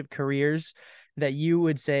relationship careers, that you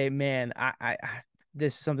would say, man,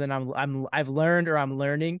 this is something I've learned or I'm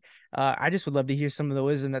learning. I just would love to hear some of the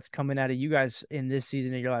wisdom that's coming out of you guys in this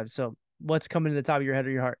season of your lives. So what's coming to the top of your head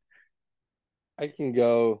or your heart? I can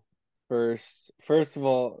go first. First of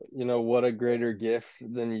all, what a greater gift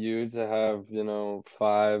than you to have,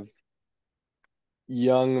 5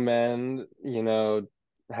 young men,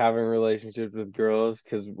 having relationships with girls,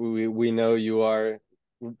 because we know you are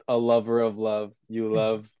a lover of love. You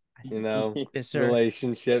love, Yes, sir.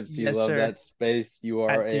 relationships. You Yes, love sir. that space. You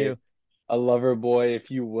I are do. a lover boy, if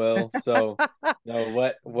you will. So,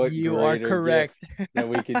 what You are greater gift correct. that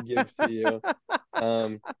we could give to you?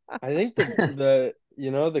 I think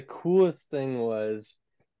the coolest thing was,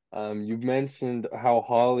 you mentioned how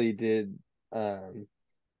Holly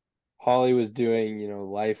was doing,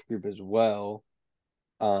 life group as well.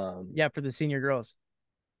 Yeah, for the senior girls.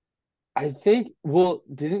 I think, well,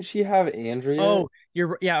 didn't she have Andrea? Oh,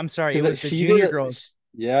 yeah, I'm sorry. It Because was the she did junior it, girls.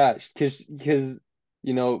 yeah, because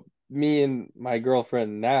me and my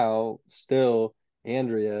girlfriend now, still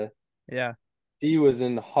Andrea, Yeah. she was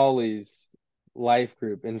in Holly's life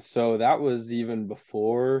group, and so that was even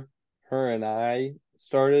before her and I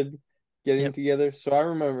started getting Yep. together. So I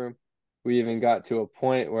remember we even got to a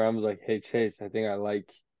point where I was like, "Hey Chase, I think I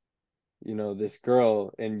like, this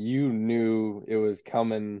girl," and you knew it was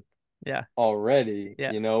coming Yeah. already,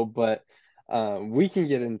 Yeah. but we can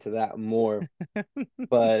get into that more.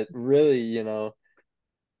 But really,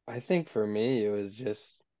 I think for me, it was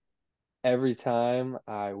just every time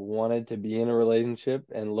I wanted to be in a relationship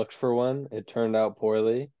and looked for one, it turned out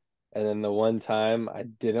poorly. And then the one time I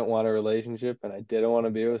didn't want a relationship and I didn't want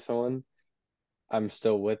to be with someone, I'm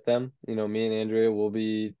still with them. Me and Andrea will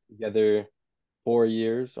be together 4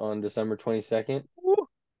 years on December 22nd. Woo.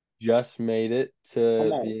 Just made it Come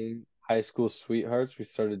to on. being high school sweethearts. We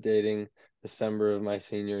started dating December of my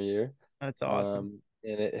senior year. That's awesome.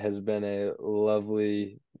 And it has been a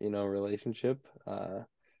lovely, relationship.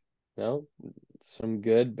 You know, some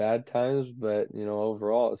good, bad times, but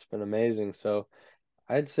overall it's been amazing. So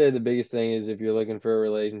I'd say the biggest thing is if you're looking for a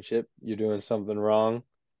relationship, you're doing something wrong.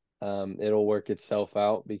 It'll work itself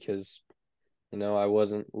out because, I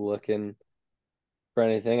wasn't looking for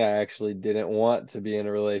anything. I actually didn't want to be in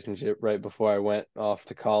a relationship right before I went off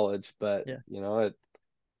to college, but Yeah.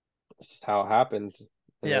 it's just how it happened,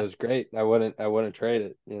 and it Yeah. was great. I wouldn't trade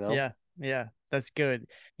it. Yeah. Yeah. That's good.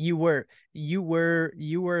 You were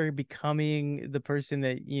becoming the person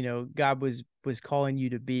that, God was calling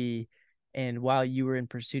you to be. And while you were in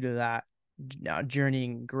pursuit of that, now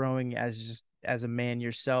journeying, growing as a man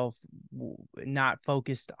yourself, not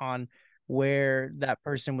focused on where that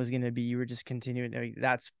person was going to be. You were just continuing.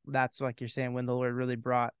 That's like you're saying, when the Lord really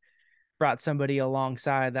brought somebody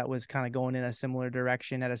alongside that was kind of going in a similar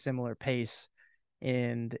direction at a similar pace,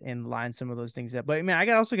 and line some of those things up. But man,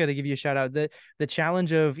 also got to give you a shout out. The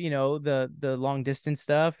challenge of, the long distance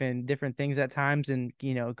stuff and different things at times, and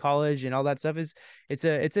college and all that stuff, is that's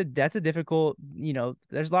a difficult,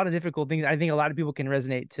 there's a lot of difficult things. I think a lot of people can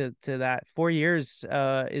resonate to that. 4 years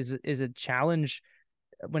is a challenge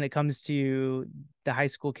when it comes to the high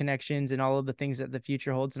school connections and all of the things that the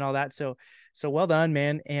future holds and all that. So well done,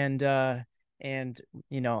 man. And Holly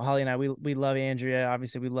and I, we love Andrea.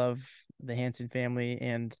 Obviously we love the Hanson family,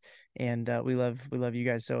 and we love you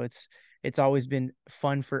guys. So it's always been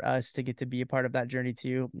fun for us to get to be a part of that journey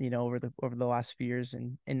too, over the last few years,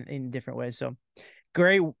 and in different ways. So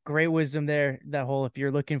great wisdom there. That whole, if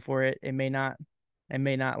you're looking for it, it may not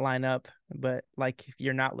line up, but like if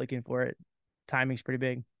you're not looking for it, timing's pretty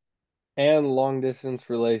big. And long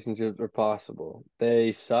distance relationships are possible.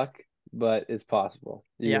 They suck, but it's possible.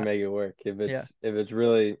 You Yeah. can make it work if Yeah. it's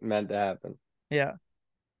really meant to happen. Yeah.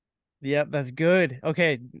 Yep. That's good.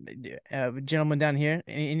 Okay. Gentleman down here,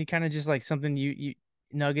 any kind of just like something you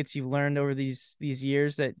nuggets you've learned over these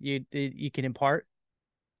years that you can impart?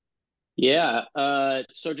 Yeah.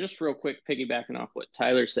 So just real quick, piggybacking off what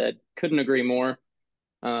Tyler said, couldn't agree more.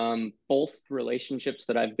 Both relationships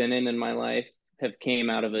that I've been in my life have came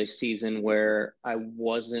out of a season where I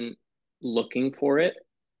wasn't looking for it.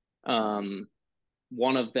 One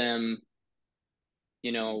of them,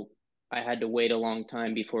 you know, I had to wait a long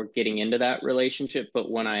time before getting into that relationship,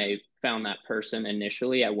 but when I found that person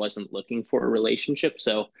initially, I wasn't looking for a relationship.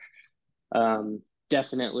 So,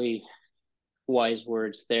 definitely wise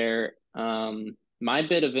words there. my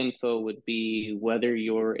bit of info would be whether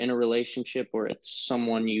you're in a relationship or it's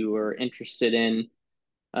someone you are interested in,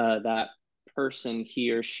 that person,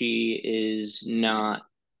 he or she, is not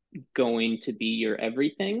going to be your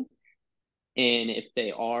everything. And if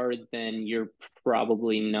they are, then you're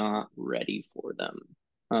probably not ready for them.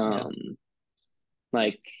 Yeah.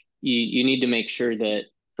 Like you need to make sure that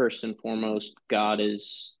first and foremost, God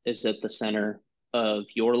is at the center of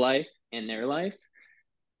your life and their life.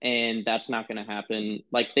 And that's not going to happen.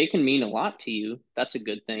 Like they can mean a lot to you. That's a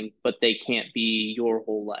good thing, but they can't be your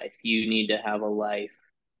whole life. You need to have a life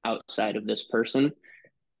outside of this person.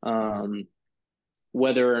 Um,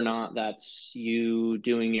 whether or not that's you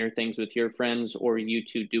doing your things with your friends or you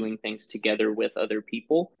two doing things together with other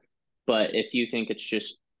people. But if you think it's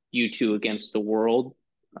just you two against the world,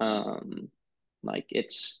 like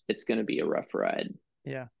it's going to be a rough ride.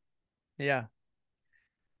 Yeah. Yeah.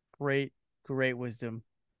 Great, great wisdom.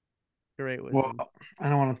 Great Well, wisdom. I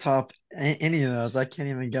don't want to top any of those. I can't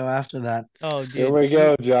even go after that. Oh, Here dude, we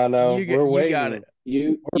go, Jono. We're you got it. waiting.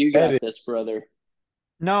 You We're ready. got this, brother.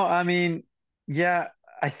 No, I mean, yeah,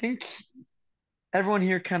 I think everyone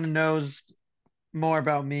here kind of knows more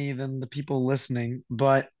about me than the people listening,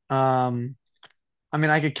 but I mean,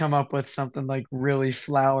 I could come up with something like really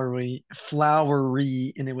flowery,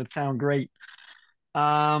 and it would sound great.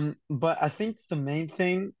 But I think the main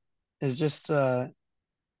thing is just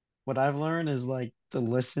what I've learned is like to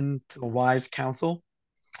listen to wise counsel.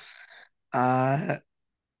 Uh,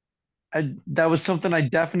 that was something I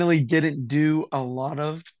definitely didn't do a lot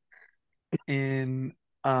of in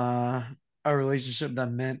uh a relationship that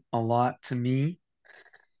meant a lot to me,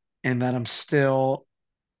 and that I'm still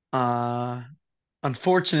uh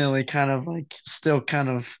unfortunately kind of like still kind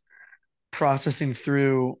of processing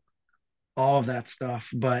through all of that stuff.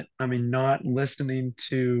 But I mean, not listening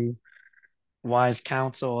to wise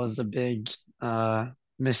counsel is a big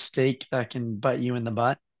mistake that can bite you in the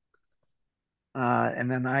butt. And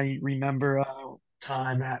then I remember a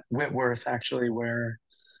time at Whitworth actually where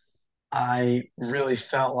I really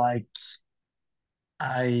felt like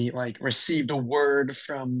I like received a word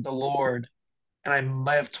from the Lord, and I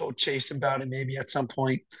might have told Chase about it maybe at some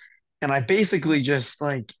point, and I basically just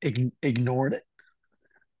like ignored it.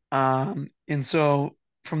 And so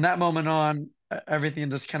from that moment on, everything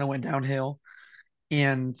just kind of went downhill.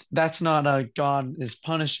 And that's not a God is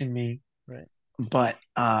punishing me, Right. but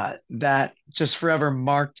that just forever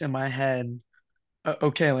marked in my head.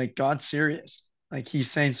 Okay, like God's serious. Like He's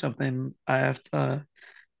saying something. I have to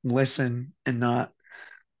listen and not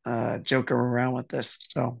joke around with this.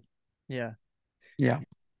 So Yeah. yeah.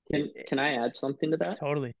 Can I add something to that?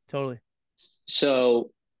 Totally. Totally.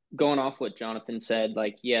 So going off what Jonathan said,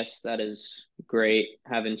 like, yes, that is great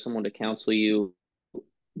having someone to counsel you.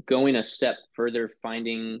 Going a step further,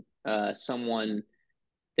 finding someone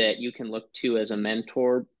that you can look to as a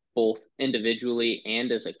mentor, both individually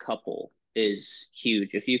and as a couple, is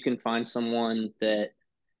huge. If you can find someone that,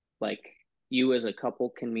 like, you as a couple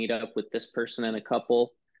can meet up with this person and a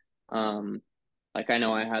couple, um, like I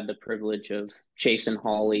know I had the privilege of chasing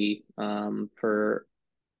Holly for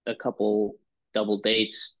a couple double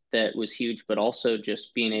dates that was huge, but also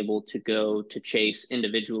just being able to go to Chase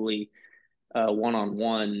individually, one on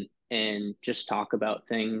one, and just talk about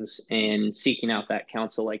things and seeking out that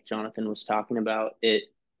counsel, like Jonathan was talking about. It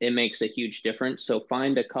makes a huge difference. So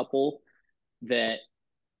find a couple that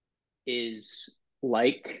is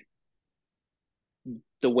like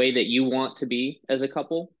the way that you want to be as a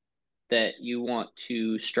couple, that you want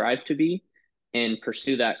to strive to be, and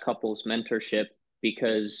pursue that couple's mentorship,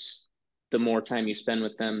 because the more time you spend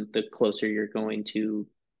with them, the closer you're going to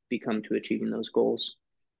become to achieving those goals.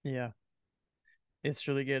 Yeah. It's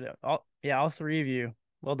really good. All three of you.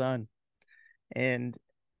 Well done. And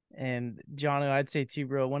John, I'd say too,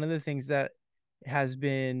 bro, one of the things that has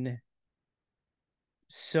been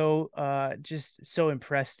so just so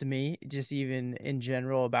impressed to me, just even in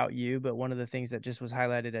general about you, but one of the things that just was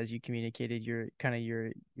highlighted as you communicated your kind of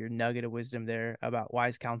your nugget of wisdom there about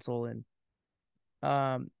wise counsel,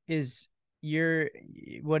 and is your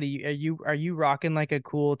what are you rocking like a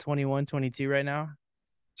cool 21 22 right now?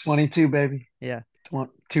 22, baby. Yeah.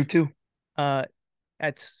 22. uh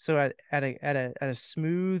at a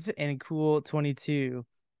smooth and cool 22,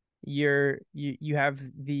 you have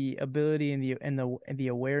the ability and the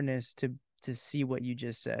awareness to see what you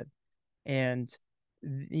just said. And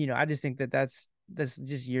I just think that that's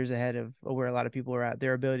just years ahead of where a lot of people are at.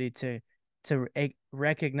 Their ability to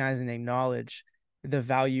recognize and acknowledge the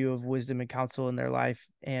value of wisdom and counsel in their life,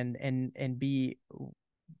 and be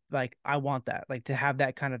like, I want that, like to have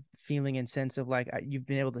that kind of feeling and sense of like, you've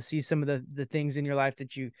been able to see some of the things in your life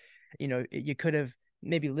that you could have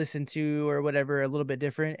maybe listened to or whatever a little bit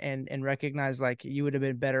different, and recognize like you would have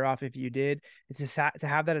been better off if you did. It's just to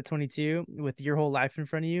have that at 22 with your whole life in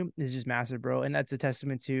front of you is just massive, bro. And that's a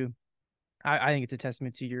testament to, I think it's a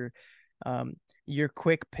testament to your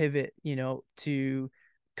quick pivot, to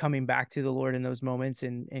coming back to the Lord in those moments,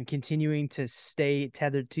 and continuing to stay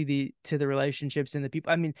tethered to the relationships and the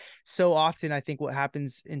people. I mean, so often I think what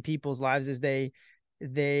happens in people's lives is they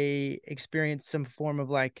experience some form of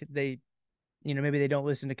like, they, maybe they don't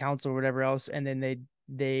listen to counsel or whatever else, and then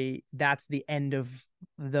they that's the end of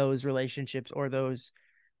those relationships or those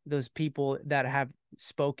people that have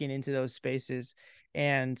spoken into those spaces.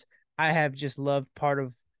 And I have just loved part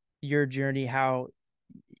of your journey, how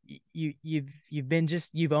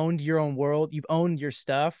you've owned your own world, you've owned your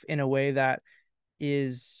stuff in a way that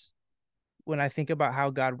is, when I think about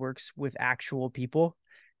how God works with actual people,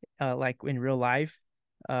 like in real life,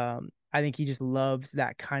 I think he just loves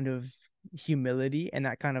that kind of humility and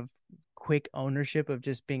that kind of quick ownership of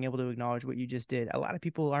just being able to acknowledge what you just did. A lot of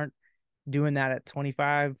people aren't doing that at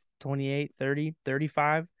 25, 28, 30,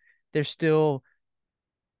 35. They're still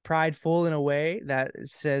prideful in a way that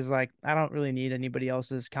says like, I don't really need anybody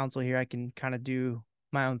else's counsel here. I can kind of do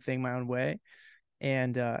my own thing, my own way.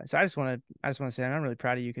 And so I just want to say I'm really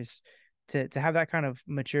proud of you, because to have that kind of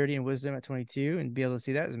maturity and wisdom at 22 and be able to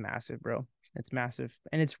see that is massive, bro. It's massive,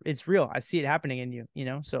 and it's real. I see it happening in you,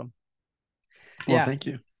 so Well, yeah. thank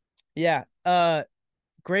you. Yeah.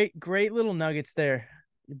 Great little nuggets there,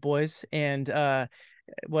 boys. And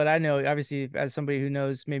what I know, obviously, as somebody who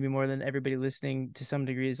knows maybe more than everybody listening to some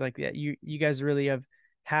degree, is like, yeah, you guys really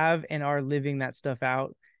have and are living that stuff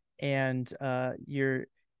out. And you're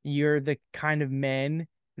the kind of men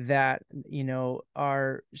that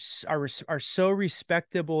are so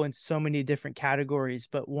respectable in so many different categories.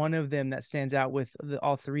 But one of them that stands out with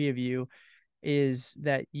all three of you is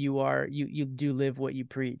that you do live what you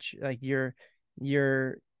preach. Like you're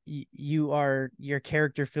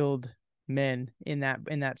character filled men in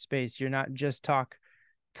that space. You're not just talk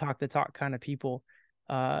the talk kind of people.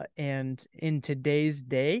 And in today's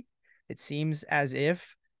day, it seems as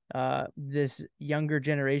if this younger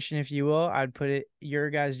generation, if you will, I'd put it,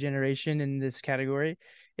 your guys' generation in this category,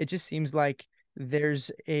 it just seems like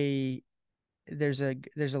there's a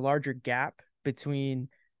larger gap between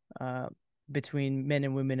men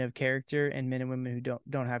and women of character and men and women who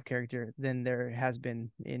don't have character than there has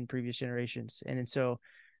been in previous generations. And so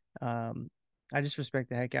I just respect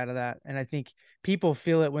the heck out of that. And I think people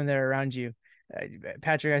feel it when they're around you.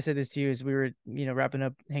 Patrick, I said this to you as we were, wrapping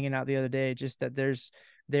up, hanging out the other day, just that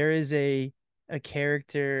there is a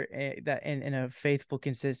character that and a faithful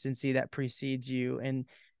consistency that precedes you.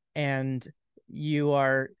 And you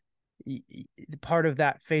are part of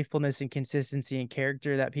that faithfulness and consistency and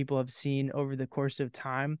character that people have seen over the course of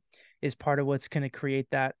time is part of what's going to create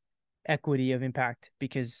that equity of impact,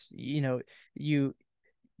 because you're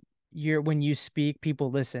when you speak, people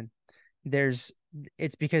listen.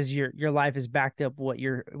 It's because your life is backed up what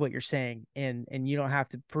you're saying, and you don't have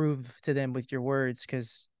to prove to them with your words,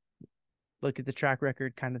 because look at the track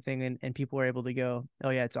record kind of thing, and people are able to go, oh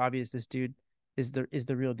yeah, it's obvious this dude is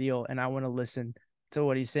the real deal, and I want to listen to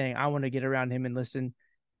what he's saying. I want to get around him and listen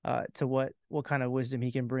to what kind of wisdom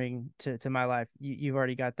he can bring to my life. You've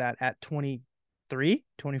already got that at 23,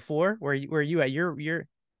 24. Where are you at? You're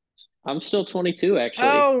I'm still 22, actually.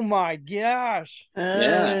 Oh my gosh.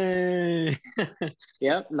 Hey. Yeah.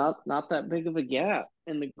 Yep. Not that big of a gap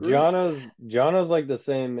in the group. Jono's like the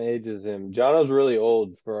same age as him. Jono's really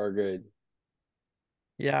old for our grade.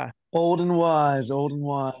 Yeah. Old and wise.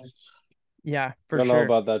 Yeah, for Don't sure. know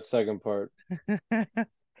about that second part.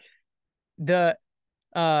 The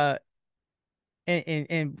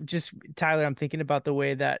and just Tyler, I'm thinking about the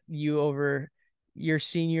way that you, over your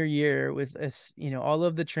senior year, with us, all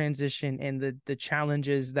of the transition and the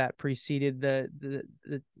challenges that preceded the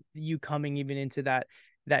you coming even into that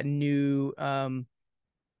new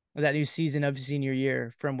season of senior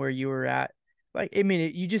year from where you were at. Like, I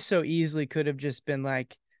mean, you just so easily could have just been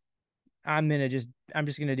like, I'm just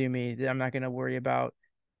gonna do me. I'm not gonna worry about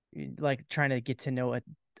like trying to get to know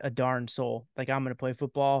a darn soul. Like, I'm gonna play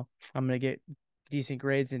football. I'm gonna get decent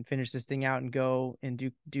grades and finish this thing out and go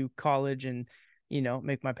and do college and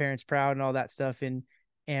make my parents proud and all that stuff.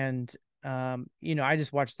 And I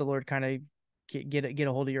just watched the Lord kind of get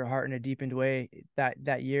a hold of your heart in a deepened way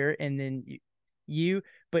that year. And then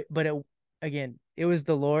again, it was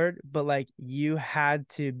the Lord, but like you had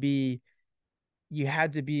to be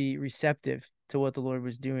receptive to what the Lord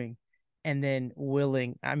was doing, and then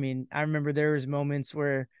willing. I mean, I remember there was moments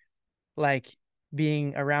where, like,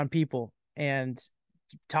 being around people and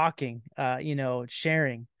talking,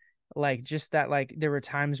 sharing, like just that, like there were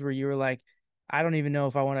times where you were like, I don't even know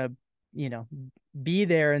if I want to, you know, be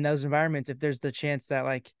there in those environments if there's the chance that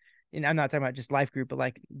like, and I'm not talking about just life group, but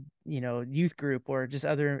like, you know, youth group or just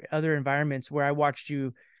other environments where I watched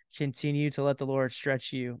you continue to let the Lord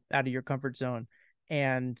stretch you out of your comfort zone.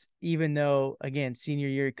 And even though, again, senior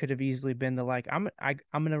year could have easily been the like, I'm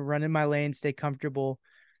gonna run in my lane, stay comfortable,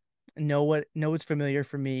 know what's familiar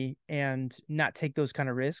for me, and not take those kind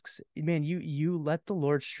of risks. Man, you let the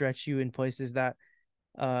Lord stretch you in places that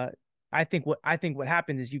uh I think what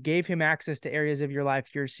happened is you gave him access to areas of your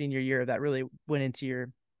life your senior year that really went into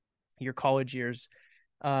your college years,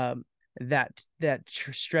 um that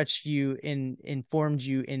stretched you and informed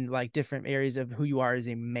you in like different areas of who you are as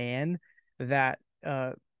a man, that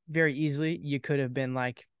very easily you could have been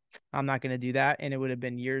like, I'm not going to do that, and it would have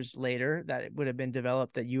been years later that it would have been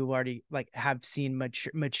developed, that you already like have seen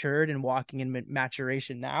matured and walking in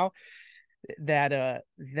maturation now, that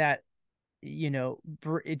you know,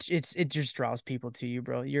 it just draws people to you,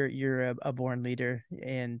 bro. You're a born leader,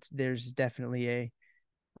 and there's definitely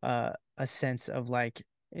a sense of like,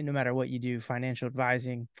 no matter what you do, financial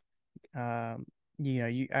advising, you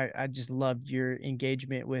know, I just loved your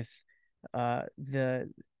engagement with the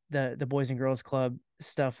Boys and Girls Club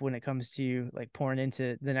stuff when it comes to like pouring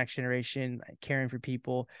into the next generation, like caring for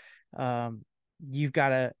people. um you've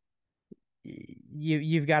got a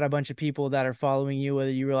you've got a bunch of people that are following you whether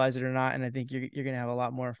you realize it or not, and I think you're gonna have a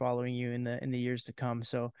lot more following you in the years to come.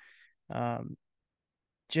 So um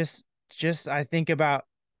just I think about,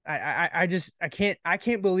 I just I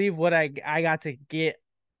can't believe what I got to get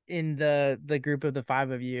in the group of the five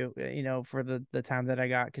of you, you know, for the time that I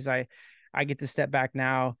got, because I get to step back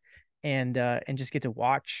now and just get to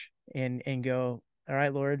watch and go, all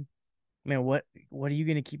right, Lord, man, what are you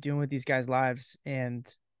gonna keep doing with these guys' lives? And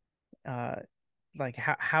uh like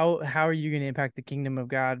how are you going to impact the kingdom of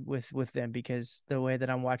God with them? Because the way that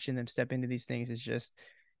I'm watching them step into these things is just,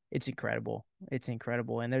 it's incredible. It's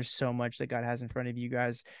incredible. And there's so much that God has in front of you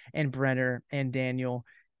guys, and Brenner and Daniel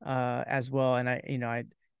as well. And I, you know,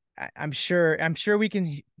 I'm sure we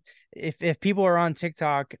can, if people are on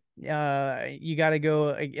TikTok, you got to go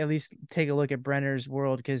at least take a look at Brenner's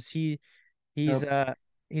world, because he's Yep.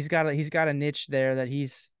 he's got a niche there that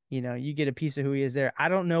he's, you know, you get a piece of who he is there. I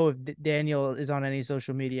don't know if Daniel is on any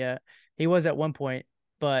social media. He was at one point,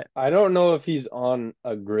 but I don't know if he's on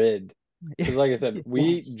a grid because, like I said,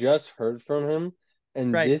 we just heard from him,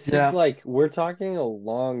 and right, this is Yeah. like we're talking a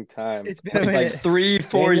long time. it's been a Like minute.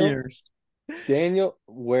 3-4 Daniel, years. Daniel,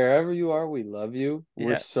 wherever you are, we love you.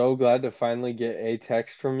 We're Yeah, so glad to finally get a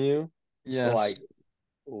text from you. But like, Yes.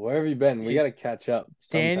 where have you been? We dude, got to catch up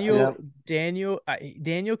sometime. Daniel, Yep.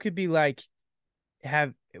 Daniel could be like,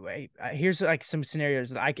 have wait, here's like some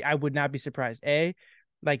scenarios that I would not be surprised.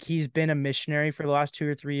 Like he's been a missionary for the last 2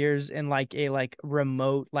 or 3 years in like a like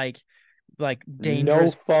remote, like No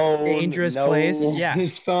phone, dangerous place. no. Yeah,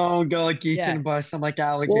 His phone got like yeah. eaten by some like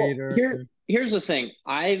Well, alligator. here's the thing.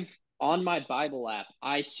 I've on my Bible app,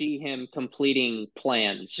 I see him completing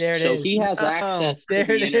plans. There it So he is. has Oh, access to There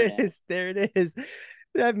the it internet. is. There it is.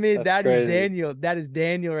 That's That is crazy. Daniel. That is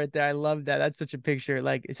Daniel right there. I love that. That's such a picture.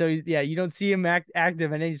 Like, so yeah, you don't see him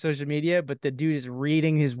active on any social media, but the dude is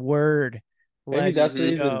reading his word. Maybe Let's that's what Hmm.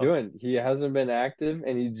 he's been go, doing. He hasn't been active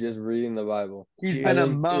and he's just reading the Bible. he's I been dude. a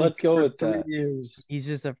think monk let's go for with three that. years. He's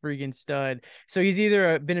just a freaking stud. So he's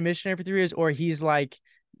either been a missionary for 3 years, or he's like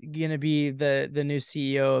gonna be the new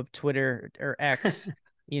CEO of Twitter or X.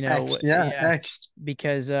 You know, X, yeah, yeah, X.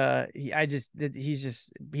 because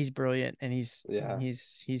he's brilliant, and Yeah,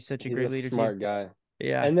 he's such a he's great a leader too. smart guy.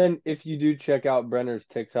 Yeah, And then if you do check out Brenner's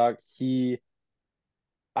TikTok,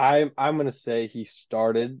 I'm gonna say he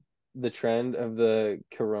started the trend of the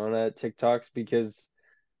Corona TikToks because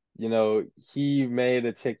he made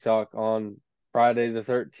a TikTok on Friday the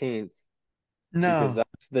 13th because No,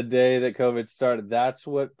 that's the day that COVID started. That's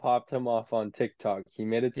what popped him off on TikTok. He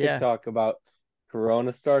made a yeah, TikTok about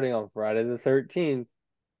Corona starting on Friday the 13th,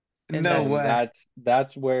 and no that's and way.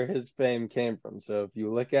 that's where his fame came from. So if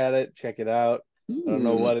you look at it, check it out. I don't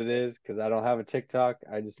know Hmm. what it is because I don't have a TikTok.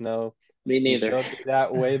 I just know Me he neither. showed me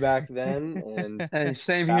that way back then, and Hey,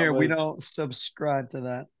 same that here. We was don't subscribe to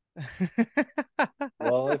that.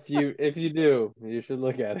 well, if you do, you should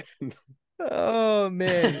look at it. oh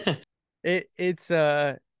man, it's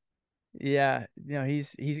yeah, you know,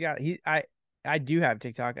 he's got he I do have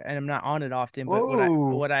TikTok, and I'm not on it often, but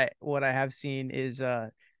Whoa. what I have seen is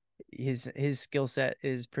his skill set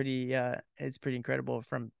is pretty it's pretty incredible,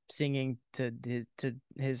 from singing to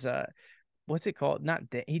his what's it called? Not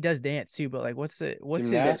he does dance too, but like what's his, It's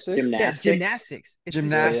Gymnastics? yeah, gymnastics. gymnastics. It's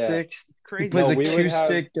just Yeah, like yeah. Gymnastics. He crazy. plays No, we would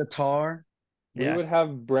have acoustic guitar. we Yeah. would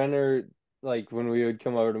have Brenner, like when we would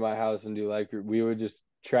come over to my house and do life group, we would just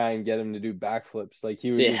try and get him to do backflips. Like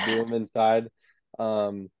he would just do Yeah. them inside.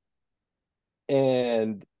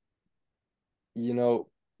 And you know,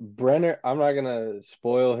 Brenner, I'm not gonna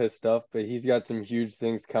spoil his stuff, but he's got some huge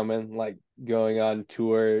things coming, like going on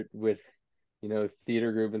tour with,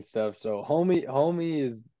 theater group and stuff. So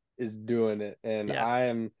homie is doing it, and Yeah. I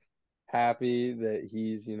am happy that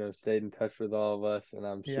he's, stayed in touch with all of us, and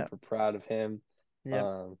I'm Yeah. super proud of him.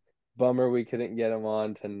 Yeah. Bummer we couldn't get him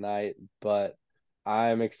on tonight, but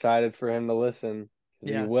I'm excited for him to listen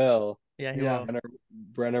because he Yeah. will. Yeah. He Yeah. will.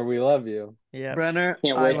 Brenner, we love you. Yeah. Brenner,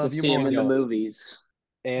 Can't I wait to love you see him more. in the Yo. movies.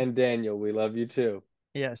 And Daniel, we love you too.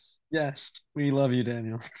 Yes. Yes, we love you,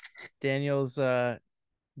 Daniel. Daniel's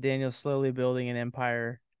slowly building an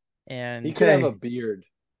empire, and He could have Okay. a beard.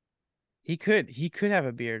 he could have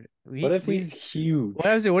a beard. What if he's huge? What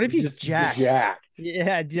was it? What if he's Just jacked? jacked.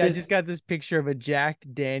 Yeah, dude, I just got this picture of a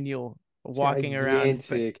jacked Daniel walking around, but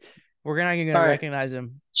Gigantic. we're not even All gonna right. recognize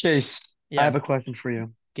him. Chase, I Yeah, have a question for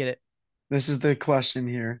you. get it. This is the question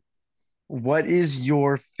here. What is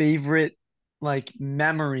your favorite like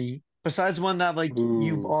memory besides one that like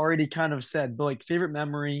you've Ooh. already kind of said, but like favorite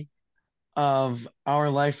memory of our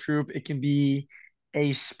life group? It can be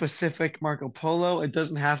a specific Marco Polo. It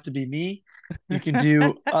doesn't have to be me. You can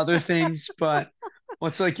do other things, but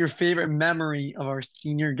what's like your favorite memory of our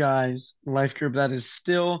senior guys life group that is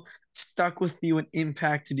still stuck with you and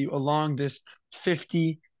impacted you along this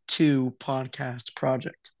 52 podcast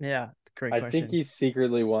project? Yeah, it's a great I question. think he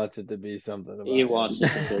secretly wants it to be something about He him. wants it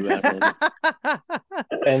to be about him.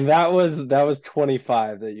 And that was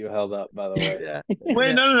 25 that you held up, by the way. Yeah. Wait,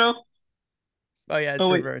 Yeah. no. Oh yeah, it's Oh,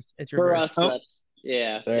 wait. reverse. It's For reverse. us, Oh. that's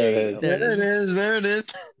yeah. There it you is. go. There it is. There it is.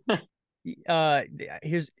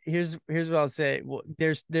 Here's what I'll say. Well,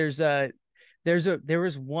 there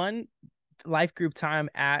was one life group time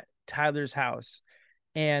at Tyler's house,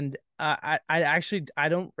 and I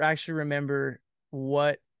don't actually remember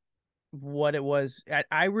what it was.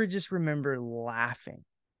 I would just remember laughing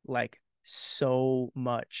like so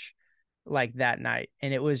much like that night,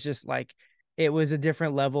 and it was just like it was a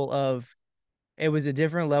different level of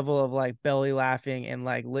like belly laughing and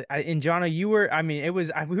like and Jono, you were, I mean,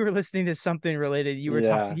 we were listening to something related. You were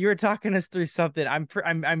Yeah. you were talking us through something. I'm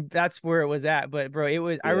that's where it was at. But bro, it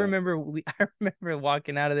was, I Yeah. remember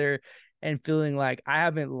walking out of there and feeling like I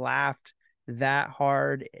haven't laughed that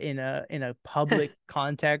hard in a public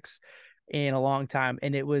context in a long time.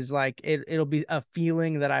 And it was like, it'll be a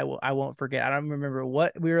feeling that I won't forget. I don't remember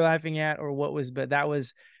what we were laughing at or what was, but that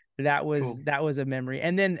was Cool. that was a memory.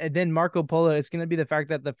 And then Marco Polo, it's going to be the fact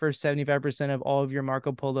that the first 75% of all of your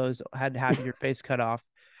Marco Polos had to have your face cut off,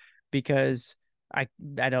 because I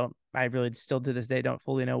really still to this day don't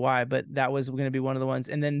fully know why, but that was going to be one of the ones.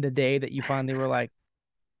 And then the day that you finally were like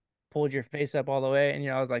pulled your face up all the way, and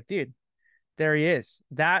I was like, dude, there he is.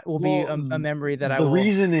 That will be Well, a memory that I the will.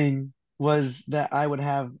 reasoning was that I would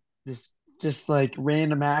have this just like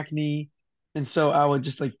random acne, and so I would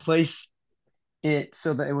just like place it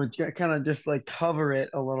so that it would kind of just like cover it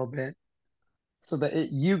a little bit, so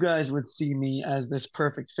that you guys would see me as this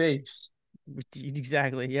perfect face.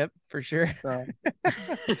 Exactly. Yep, for sure. So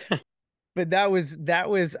But that was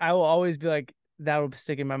I will always be like, that will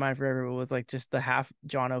stick in my mind forever. It was like just the half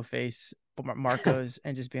Jono face, Marco's,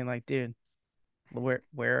 and just being like, dude,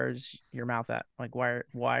 where's your mouth at? Like,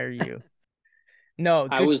 why are you? No,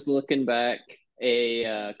 I good. was looking back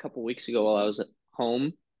a couple weeks ago while I was at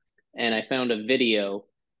home, and I found a video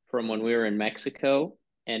from when we were in Mexico,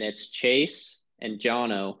 and it's Chase and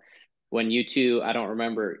Jono. When you two, I don't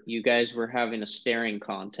remember, you guys were having a staring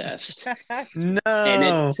contest. And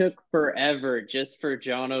no, it took forever just for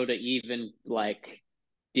Jono to even like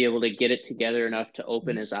be able to get it together enough to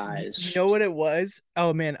open his eyes. You know what it was?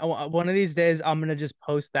 Oh man, one of these days I'm gonna just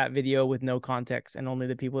post that video with no context, and only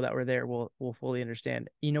the people that were there will fully understand.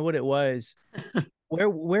 You know what it was?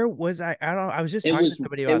 Where was I? I don't know. I was just talking to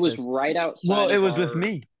somebody about it was this. right outside. well, it of was our, with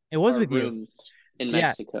me. It was our with you. rooms in Yeah.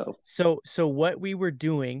 Mexico. So what we were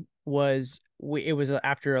doing was it was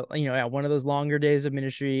after one of those longer days of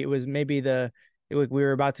ministry. It was maybe we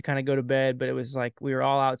were about to kind of go to bed, but it was like we were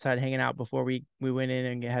all outside hanging out before we went in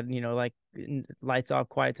and had like lights off,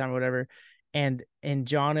 quiet time, whatever. And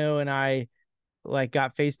Jono and I like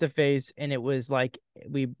got face to face, and it was like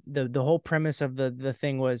the whole premise of the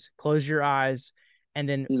thing was close your eyes, and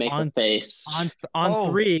then Make on a face. on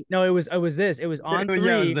Oh. three. No, it was this. It was on Yeah, it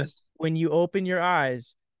three. was this. When you open your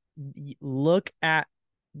eyes, look at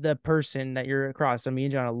the person that you're across. So me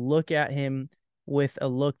and John look at him with a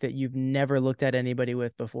look that you've never looked at anybody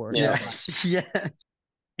with before. Yeah. Yeah.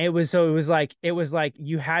 It was like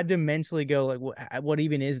you had to mentally go like what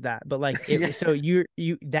even is that? But like it Yeah. so you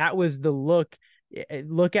that was the look.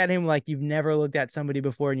 Look at him like you've never looked at somebody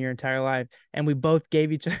before in your entire life, and we both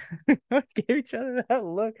gave each other that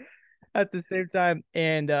look at the same time,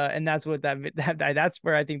 and that's what that's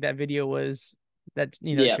where I think that video was that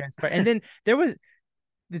Yeah. transpired. And then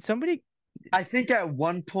did somebody I think at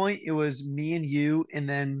one point it was me and you, and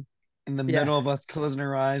then in the yeah middle of us closing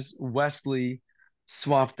our eyes, Wesley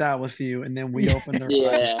swapped out with you, and then we opened our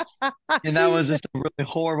eyes. Yeah. And that was just a really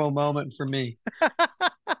horrible moment for me.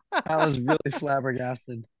 I was really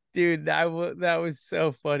flabbergasted. Dude, that was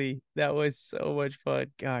so funny. That was so much fun.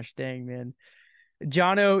 Gosh dang, man.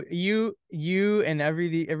 Jono, you and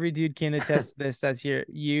every dude can attest to this that's here.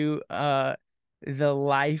 The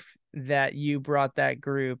life that you brought that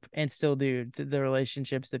group and still do to the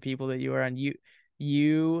relationships, the people that you are on.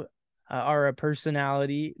 You are a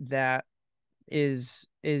personality that is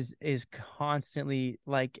constantly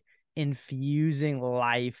like infusing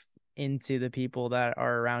life into the people that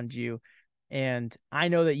are around you. And I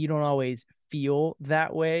know that you don't always feel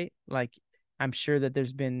that way. Like I'm sure that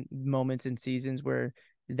there's been moments and seasons where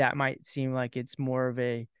that might seem like it's more of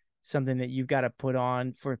a something that you've got to put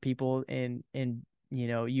on for people and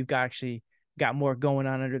you've actually got more going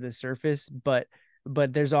on under the surface, but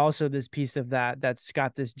there's also this piece of that's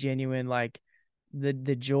got this genuine like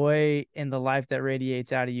the joy and the life that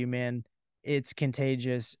radiates out of you, man. It's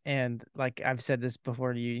contagious. And like I've said this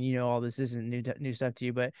before to you, and all this isn't new stuff to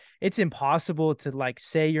you, but it's impossible to like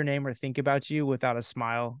say your name or think about you without a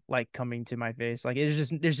smile like coming to my face. Like it's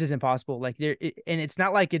just impossible. Like and it's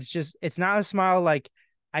not like it's not a smile like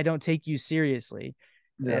I don't take you seriously.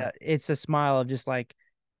 Yeah. It's a smile of just like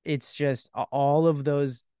it's just all of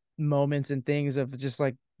those moments and things of just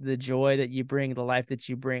like the joy that you bring, the life that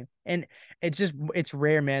you bring. And it's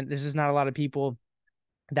rare, man. There's just not a lot of people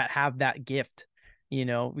that have that gift,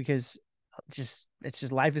 because it's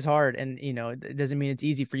just life is hard, and it doesn't mean it's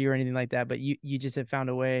easy for you or anything like that, but you just have found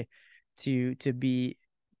a way to be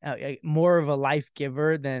more of a life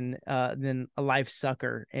giver than a life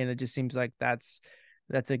sucker. And it just seems like that's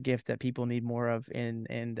a gift that people need more of, and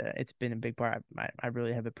it's been a big part. I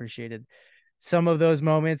really have appreciated some of those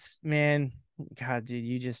moments, man. God,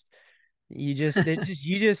 dude,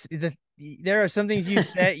 there are some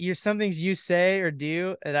things some things you say or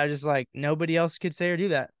do, and I just like nobody else could say or do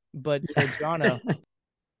that, but Jono,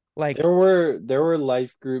 like, There were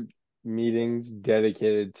life group meetings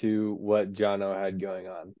dedicated to what Jono had going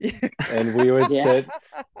on. And we would Yeah. sit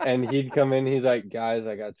and he'd come in, he's like, guys,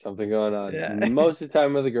 I got something going on. Yeah. Most of the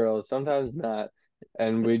time with the girls, sometimes not.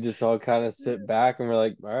 And we just all kind of sit back and we're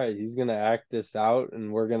like, all right, he's gonna act this out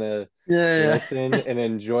and we're gonna Yeah. listen and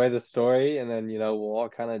enjoy the story. And then, we'll all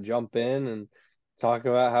kind of jump in and talk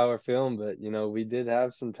about how we're feeling. But, we did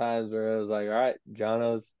have some times where it was like, all right,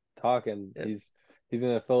 Jono's talking. Yep. He's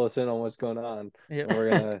gonna fill us in on what's going on. Yep.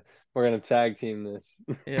 And we're gonna tag team this.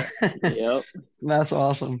 Yeah. Yep. That's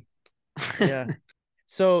awesome. Yeah.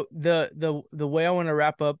 So the way I want to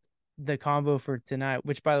wrap up the convo for tonight,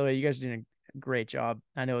 which by the way, you guys are doing a great job.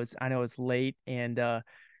 I know it's late, and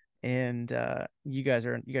you guys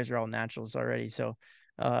are all naturals already. So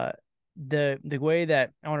the way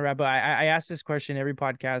that I want to wrap up, I ask this question every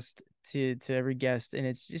podcast to every guest, and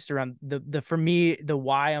it's just around the for me, the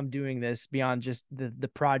why I'm doing this beyond just the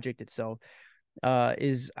project itself.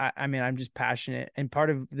 Is I mean, I'm just passionate, and part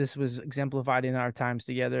of this was exemplified in our times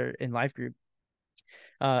together in life group,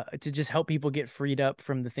 to just help people get freed up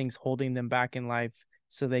from the things holding them back in life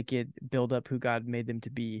so they could build up who God made them to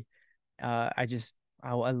be. I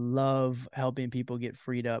love helping people get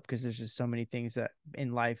freed up, because there's just so many things that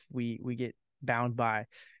in life we get bound by,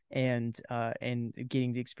 and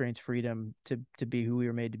getting to experience freedom to be who we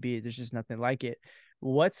were made to be. There's just nothing like it.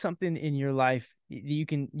 What's something in your life you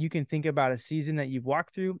can think about, a season that you've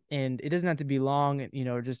walked through, and it doesn't have to be long,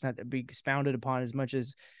 or just not to be expounded upon, as much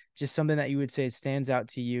as just something that you would say stands out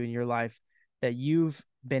to you in your life that you've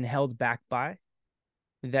been held back by,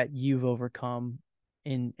 that you've overcome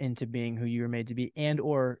into being who you were made to be, and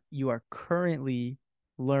or you are currently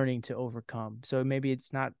learning to overcome. So maybe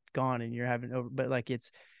it's not gone and you're having over, but like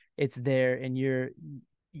it's there, and you're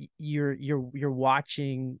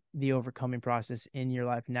watching the overcoming process in your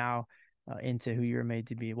life now, into who you're made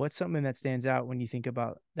to be. What's something that stands out when you think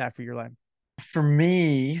about that for your life? For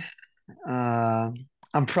me,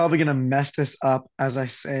 I'm probably gonna mess this up as I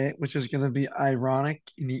say it, which is gonna be ironic.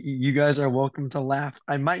 And you guys are welcome to laugh.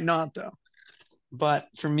 I might not though. But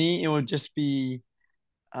for me, it would just be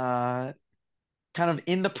kind of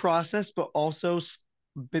in the process, but also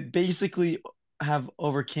basically have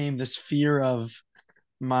overcame this fear of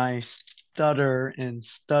my stutter and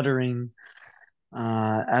stuttering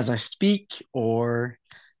as I speak, or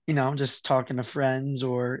just talking to friends,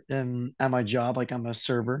 or at my job, like I'm a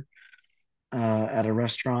server at a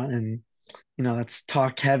restaurant, and that's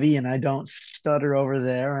talk heavy, and I don't stutter over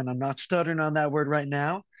there, and I'm not stuttering on that word right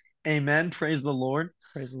now. Amen. Praise the Lord.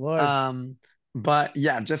 Praise the Lord. But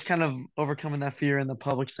yeah, just kind of overcoming that fear in the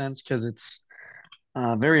public sense, because it's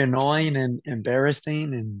very annoying and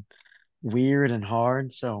embarrassing and weird and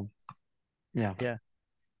hard. So yeah. Yeah,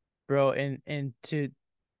 bro. And to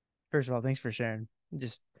first of all, thanks for sharing.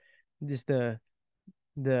 Just the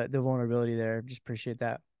vulnerability there. Just appreciate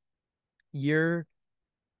that. Your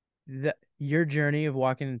your journey of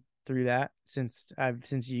walking through that since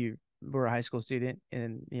you were a high school student,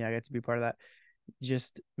 and I got to be part of that.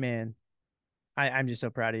 Just man, I'm just so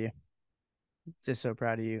proud of you. Just so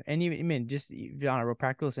proud of you. And you, I mean, just on a real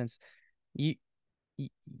practical sense, you, you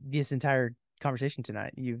this entire conversation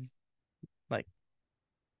tonight, you've like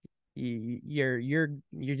you're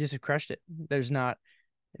just crushed it.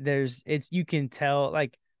 You can tell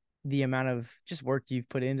like the amount of just work you've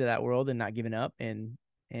put into that world and not giving up, and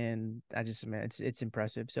I just, man, it's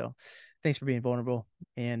impressive. So thanks for being vulnerable.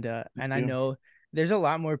 And I know there's a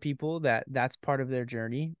lot more people that's part of their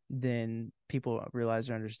journey than people realize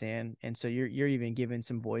or understand. And so you're even giving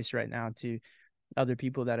some voice right now to other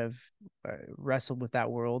people that have wrestled with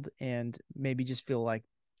that world and maybe just feel like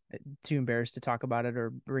too embarrassed to talk about it or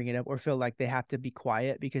bring it up, or feel like they have to be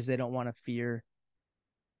quiet because they don't want to fear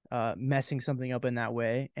messing something up in that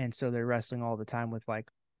way. And so they're wrestling all the time with like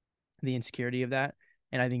the insecurity of that.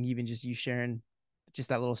 And I think even just you sharing just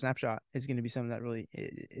that little snapshot is going to be something that really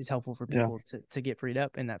is helpful for people to get freed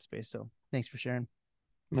up in that space. So thanks for sharing.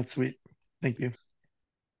 That's sweet. Thank you.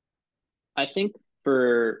 I think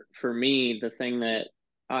for me, the thing that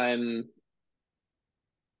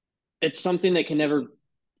it's something that can never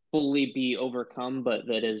fully be overcome, but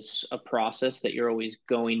that is a process that you're always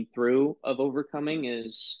going through of overcoming,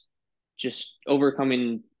 is just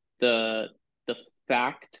overcoming the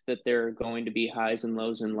fact that there are going to be highs and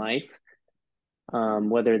lows in life,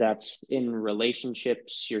 whether that's in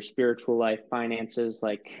relationships, your spiritual life, finances.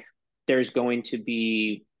 Like there's going to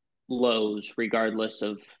be lows regardless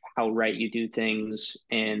of how right you do things,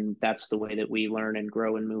 and that's the way that we learn and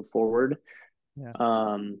grow and move forward.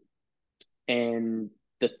 And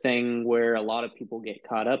the thing where a lot of people get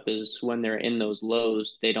caught up is when they're in those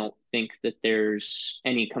lows, they don't think that there's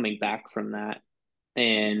any coming back from that.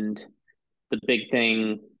 And the big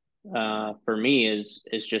thing for me is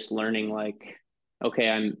just learning, like, okay,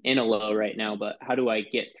 I'm in a low right now, but how do I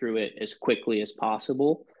get through it as quickly as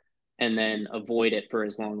possible and then avoid it for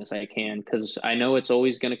as long as I can? Because I know it's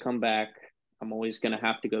always going to come back. I'm always going to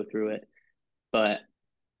have to go through it. But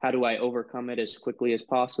how do I overcome it as quickly as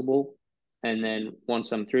possible? And then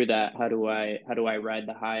once I'm through that, how do I ride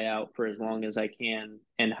the high out for as long as I can?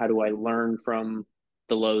 And how do I learn from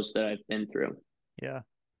the lows that I've been through? Yeah.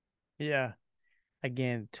 Yeah.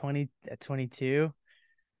 Again, 22,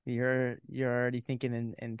 you're already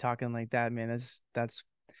thinking and talking like that, man.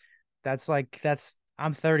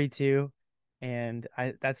 I'm 32, and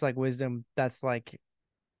that's like wisdom. That's like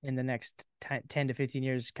in the next 10 to 15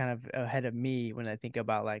 years kind of ahead of me when I think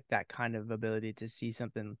about like that kind of ability to see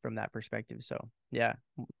something from that perspective. So yeah,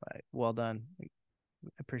 well done. I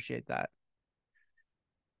appreciate that.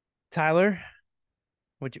 Tyler,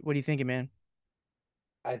 what are you thinking, man?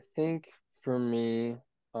 I think for me,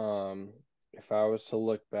 if I was to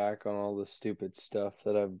look back on all the stupid stuff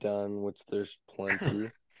that I've done, which there's plenty,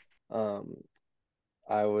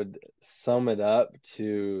 I would sum it up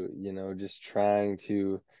to, just trying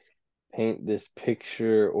to paint this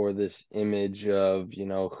picture or this image of,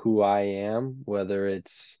 who I am, whether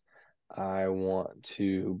it's I want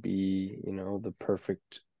to be, the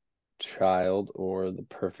perfect child or the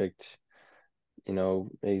perfect,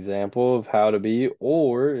 example of how to be,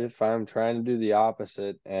 or if I'm trying to do the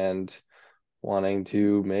opposite and wanting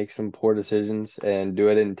to make some poor decisions and do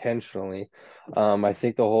it intentionally. I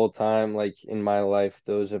think the whole time, like in my life,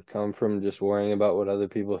 those have come from just worrying about what other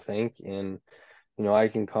people think. And, I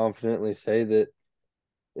can confidently say that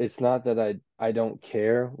it's not that I don't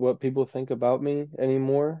care what people think about me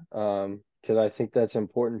anymore. Because I think that's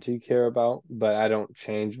important to care about, but I don't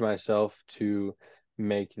change myself to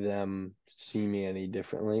make them see me any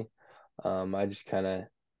differently. I just kind of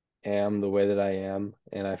am the way that I am,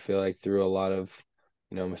 and I feel like through a lot of,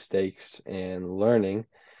 mistakes and learning,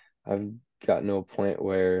 I've gotten to a point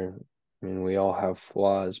where, I mean, we all have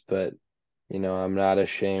flaws, but, I'm not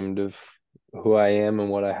ashamed of who I am and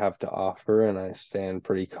what I have to offer, and I stand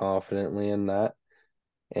pretty confidently in that.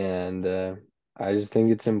 And I just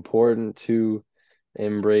think it's important to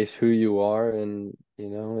embrace who you are. And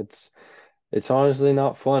it's honestly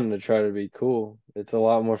not fun to try to be cool. It's a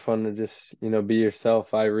lot more fun to just, be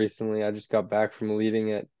yourself. I just got back from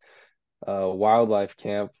leading at wildlife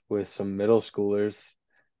camp with some middle schoolers,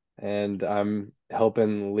 and I'm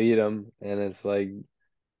helping lead them. And it's like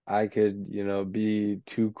I could, be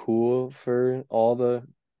too cool for all the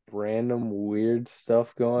random weird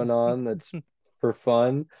stuff going on that's for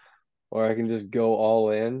fun, or I can just go all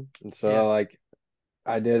in. And Yeah. so like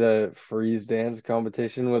I did a freeze dance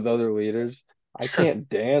competition with other leaders. I can't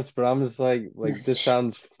dance, but I'm just like this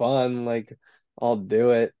sounds fun, like I'll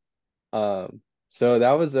do it. So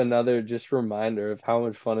that was another just reminder of how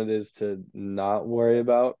much fun it is to not worry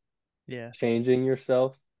about Yeah. changing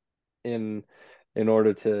yourself in in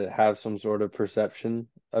order to have some sort of perception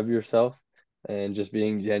of yourself, and just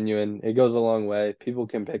being genuine. It goes a long way. People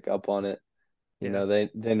can pick up on it. Yeah.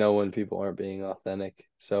 They know when people aren't being authentic.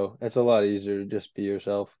 So it's a lot easier to just be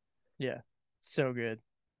yourself. Yeah. So good.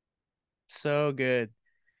 So good.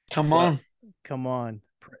 Come Well, on, come on.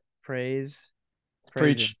 Praise him.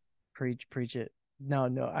 preach. Preach it. No,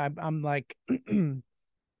 no. I'm like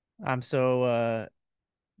I'm so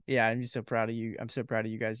yeah, I'm just so proud of you. I'm so proud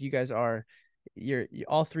of you guys. You guys are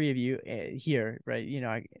all three of you here, right?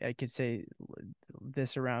 I could say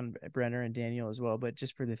this around Brenner and Daniel as well, but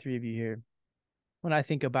just for the three of you here, when I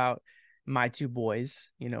think about my two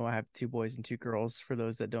boys, I have two boys and two girls for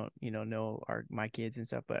those that don't, know are my kids and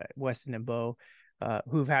stuff, but Weston and Bo,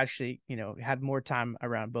 who've actually, had more time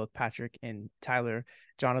around both Patrick and Tyler.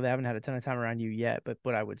 John, they haven't had a ton of time around you yet, but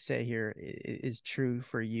what I would say here is true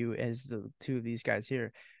for you as the two of these guys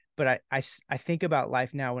here. But I think about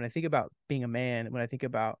life now, when I think about being a man, when I think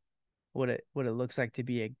about what it looks like to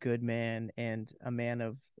be a good man and a man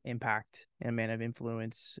of impact and a man of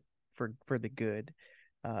influence for the good,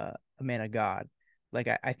 a man of God. Like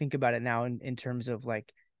I think about it now in terms of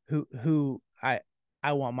like who I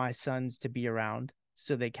want my sons to be around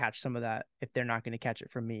so they catch some of that if they're not going to catch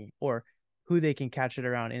it from me, or who they can catch it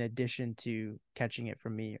around in addition to catching it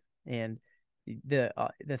from me. And the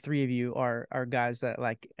three of you are guys that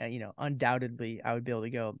like undoubtedly I would be able to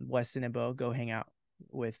go, Weston and Bo, go hang out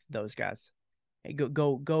with those guys.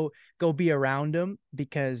 Go be around them,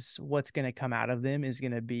 because what's going to come out of them is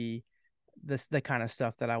going to be the kind of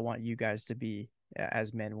stuff that I want you guys to be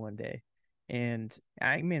as men one day. And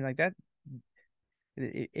I mean, like that,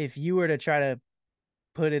 if you were to try to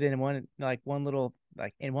put it in one little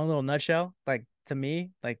nutshell, like to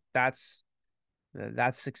me, like that's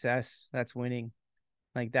success, that's winning.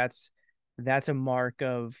 Like that's a mark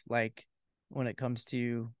of, like, when it comes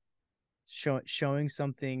to showing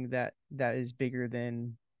something that is bigger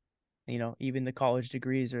than even the college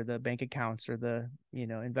degrees or the bank accounts or the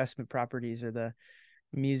investment properties or the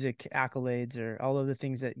music accolades or all of the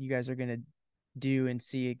things that you guys are going to do and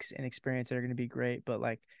see and experience that are going to be great. But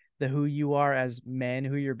like the who you are as men,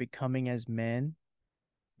 who you're becoming as men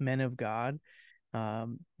of God,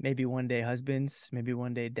 maybe one day husbands, maybe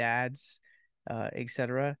one day dads,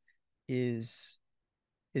 etc., is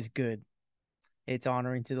good. It's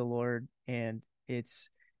honoring to the Lord, and it's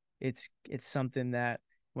something that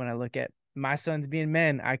when I look at my sons being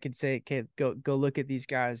men, I could say, okay, go look at these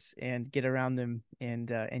guys and get around them, and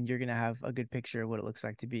you're gonna have a good picture of what it looks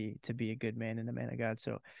like to be a good man and a man of God.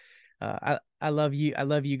 So I love you. I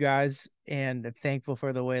love you guys, and I'm thankful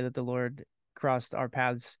for the way that the Lord crossed our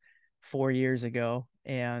paths 4 years ago,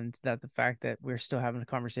 and that the fact that we're still having a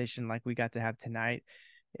conversation like we got to have tonight,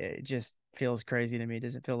 it just feels crazy to me. It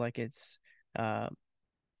doesn't feel like uh,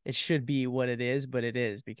 it should be what it is, but it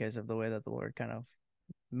is because of the way that the Lord kind of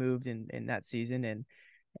moved in that season.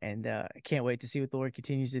 And I can't wait to see what the Lord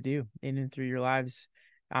continues to do in and through your lives.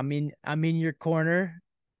 I'm in your corner,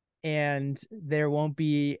 and there won't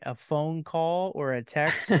be a phone call or a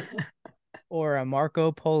text or a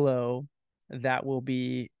Marco Polo that will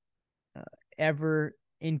be uh, ever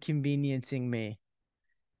inconveniencing me,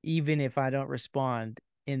 even if I don't respond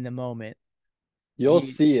in the moment. You'll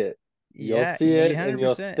You, see it. You'll yeah, see you it and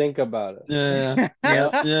you'll 100%. think about it. Yeah,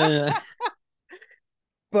 yeah, Yep. yeah, yeah.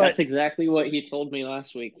 But That's exactly what he told me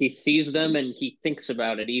last week. He sees them and he thinks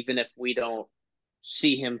about it, even if we don't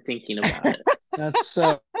see him thinking about it. That's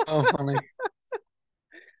so funny.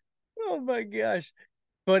 oh my gosh.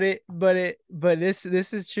 But this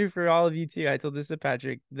is true for all of you too. I told this to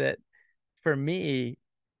Patrick, that for me,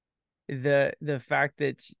 the fact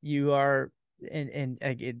that you are, and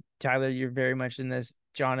again, Tyler, you're very much in this.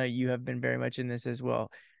 Jonna, you have been very much in this as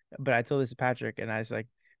well. But I told this to Patrick, and I was like,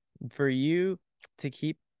 for you to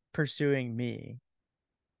keep pursuing me,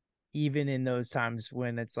 even in those times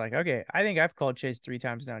when it's like, okay, I think I've called Chase 3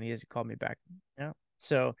 times now and he hasn't called me back.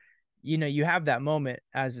 So you have that moment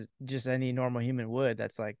as just any normal human would.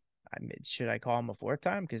 That's like, should I call him a fourth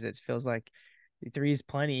time? Because it feels like 3 is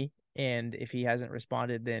plenty. And if he hasn't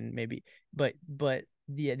responded, then maybe, but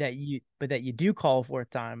that you do call a fourth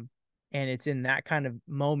time. And it's in that kind of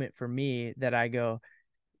moment for me that I go,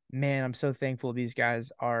 man, I'm so thankful these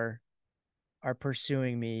guys are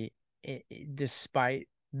pursuing me despite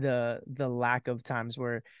the lack of times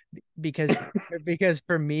where, because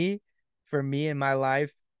for me in my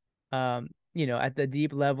life, at the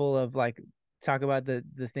deep level of like, talk about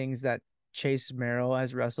the things that Chase Merrill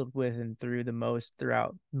has wrestled with and through the most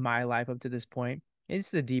throughout my life up to this point, it's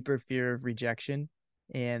the deeper fear of rejection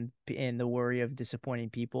and the worry of disappointing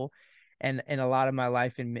people. And a lot of my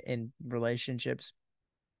life in relationships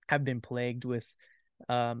have been plagued with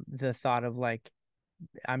the thought of like,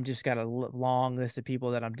 I'm just got a long list of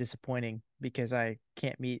people that I'm disappointing because I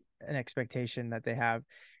can't meet an expectation that they have.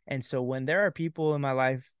 And so when there are people in my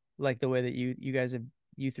life, like the way that you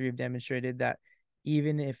three have demonstrated, that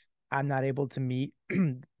even if I'm not able to meet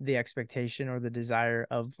the expectation or the desire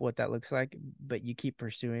of what that looks like, but you keep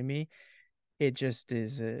pursuing me, it just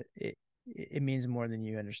is it means more than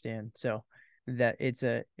you understand. So that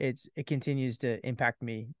it continues to impact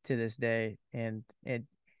me to this day, and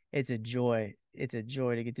it's a joy. It's a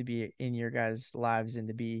joy to get to be in your guys' lives and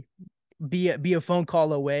to be a phone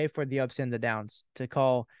call away for the ups and the downs, to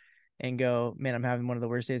call and go, man, I'm having one of the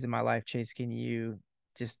worst days of my life. Chase, can you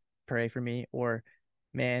just pray for me? Or,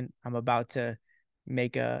 man, I'm about to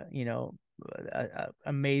make a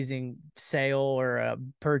amazing sale or a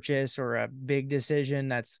purchase or a big decision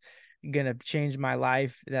that's going to change my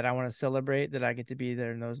life that I want to celebrate, that I get to be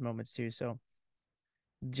there in those moments too. So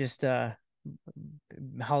just,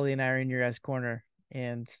 Holly and I are in your guys' corner,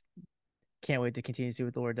 and can't wait to continue to see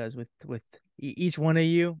what the Lord does with each one of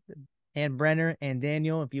you, and Brenner and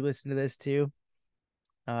Daniel. If you listen to this too,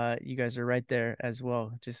 you guys are right there as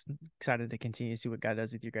well. Just excited to continue to see what God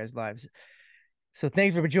does with your guys' lives. So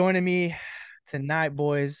thanks for joining me tonight,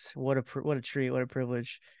 boys. What a treat, what a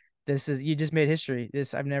privilege. You just made history.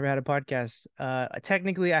 I've never had a podcast.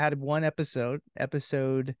 Technically I had one episode, it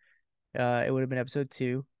would have been episode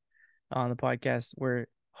 2 on the podcast, where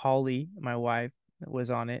Holly, my wife,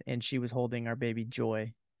 was on it, and she was holding our baby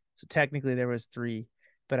Joy. So technically there was 3,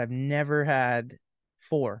 but I've never had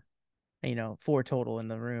 4 total in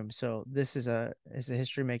the room. So this is a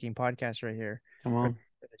history making podcast right here. Come on.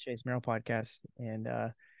 For the Chase Merrill podcast. And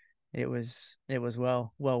it was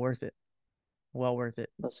well worth it. Well worth it.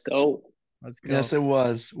 Let's go. Yes, it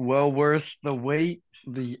was well worth the wait,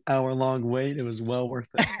 the hour-long wait. It was well worth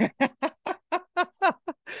it.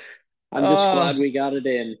 I'm just glad we got it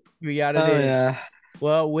in. We got it in. Yeah.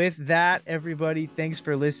 Well, with that, everybody, thanks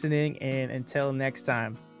for listening, and until next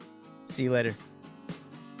time, see you later.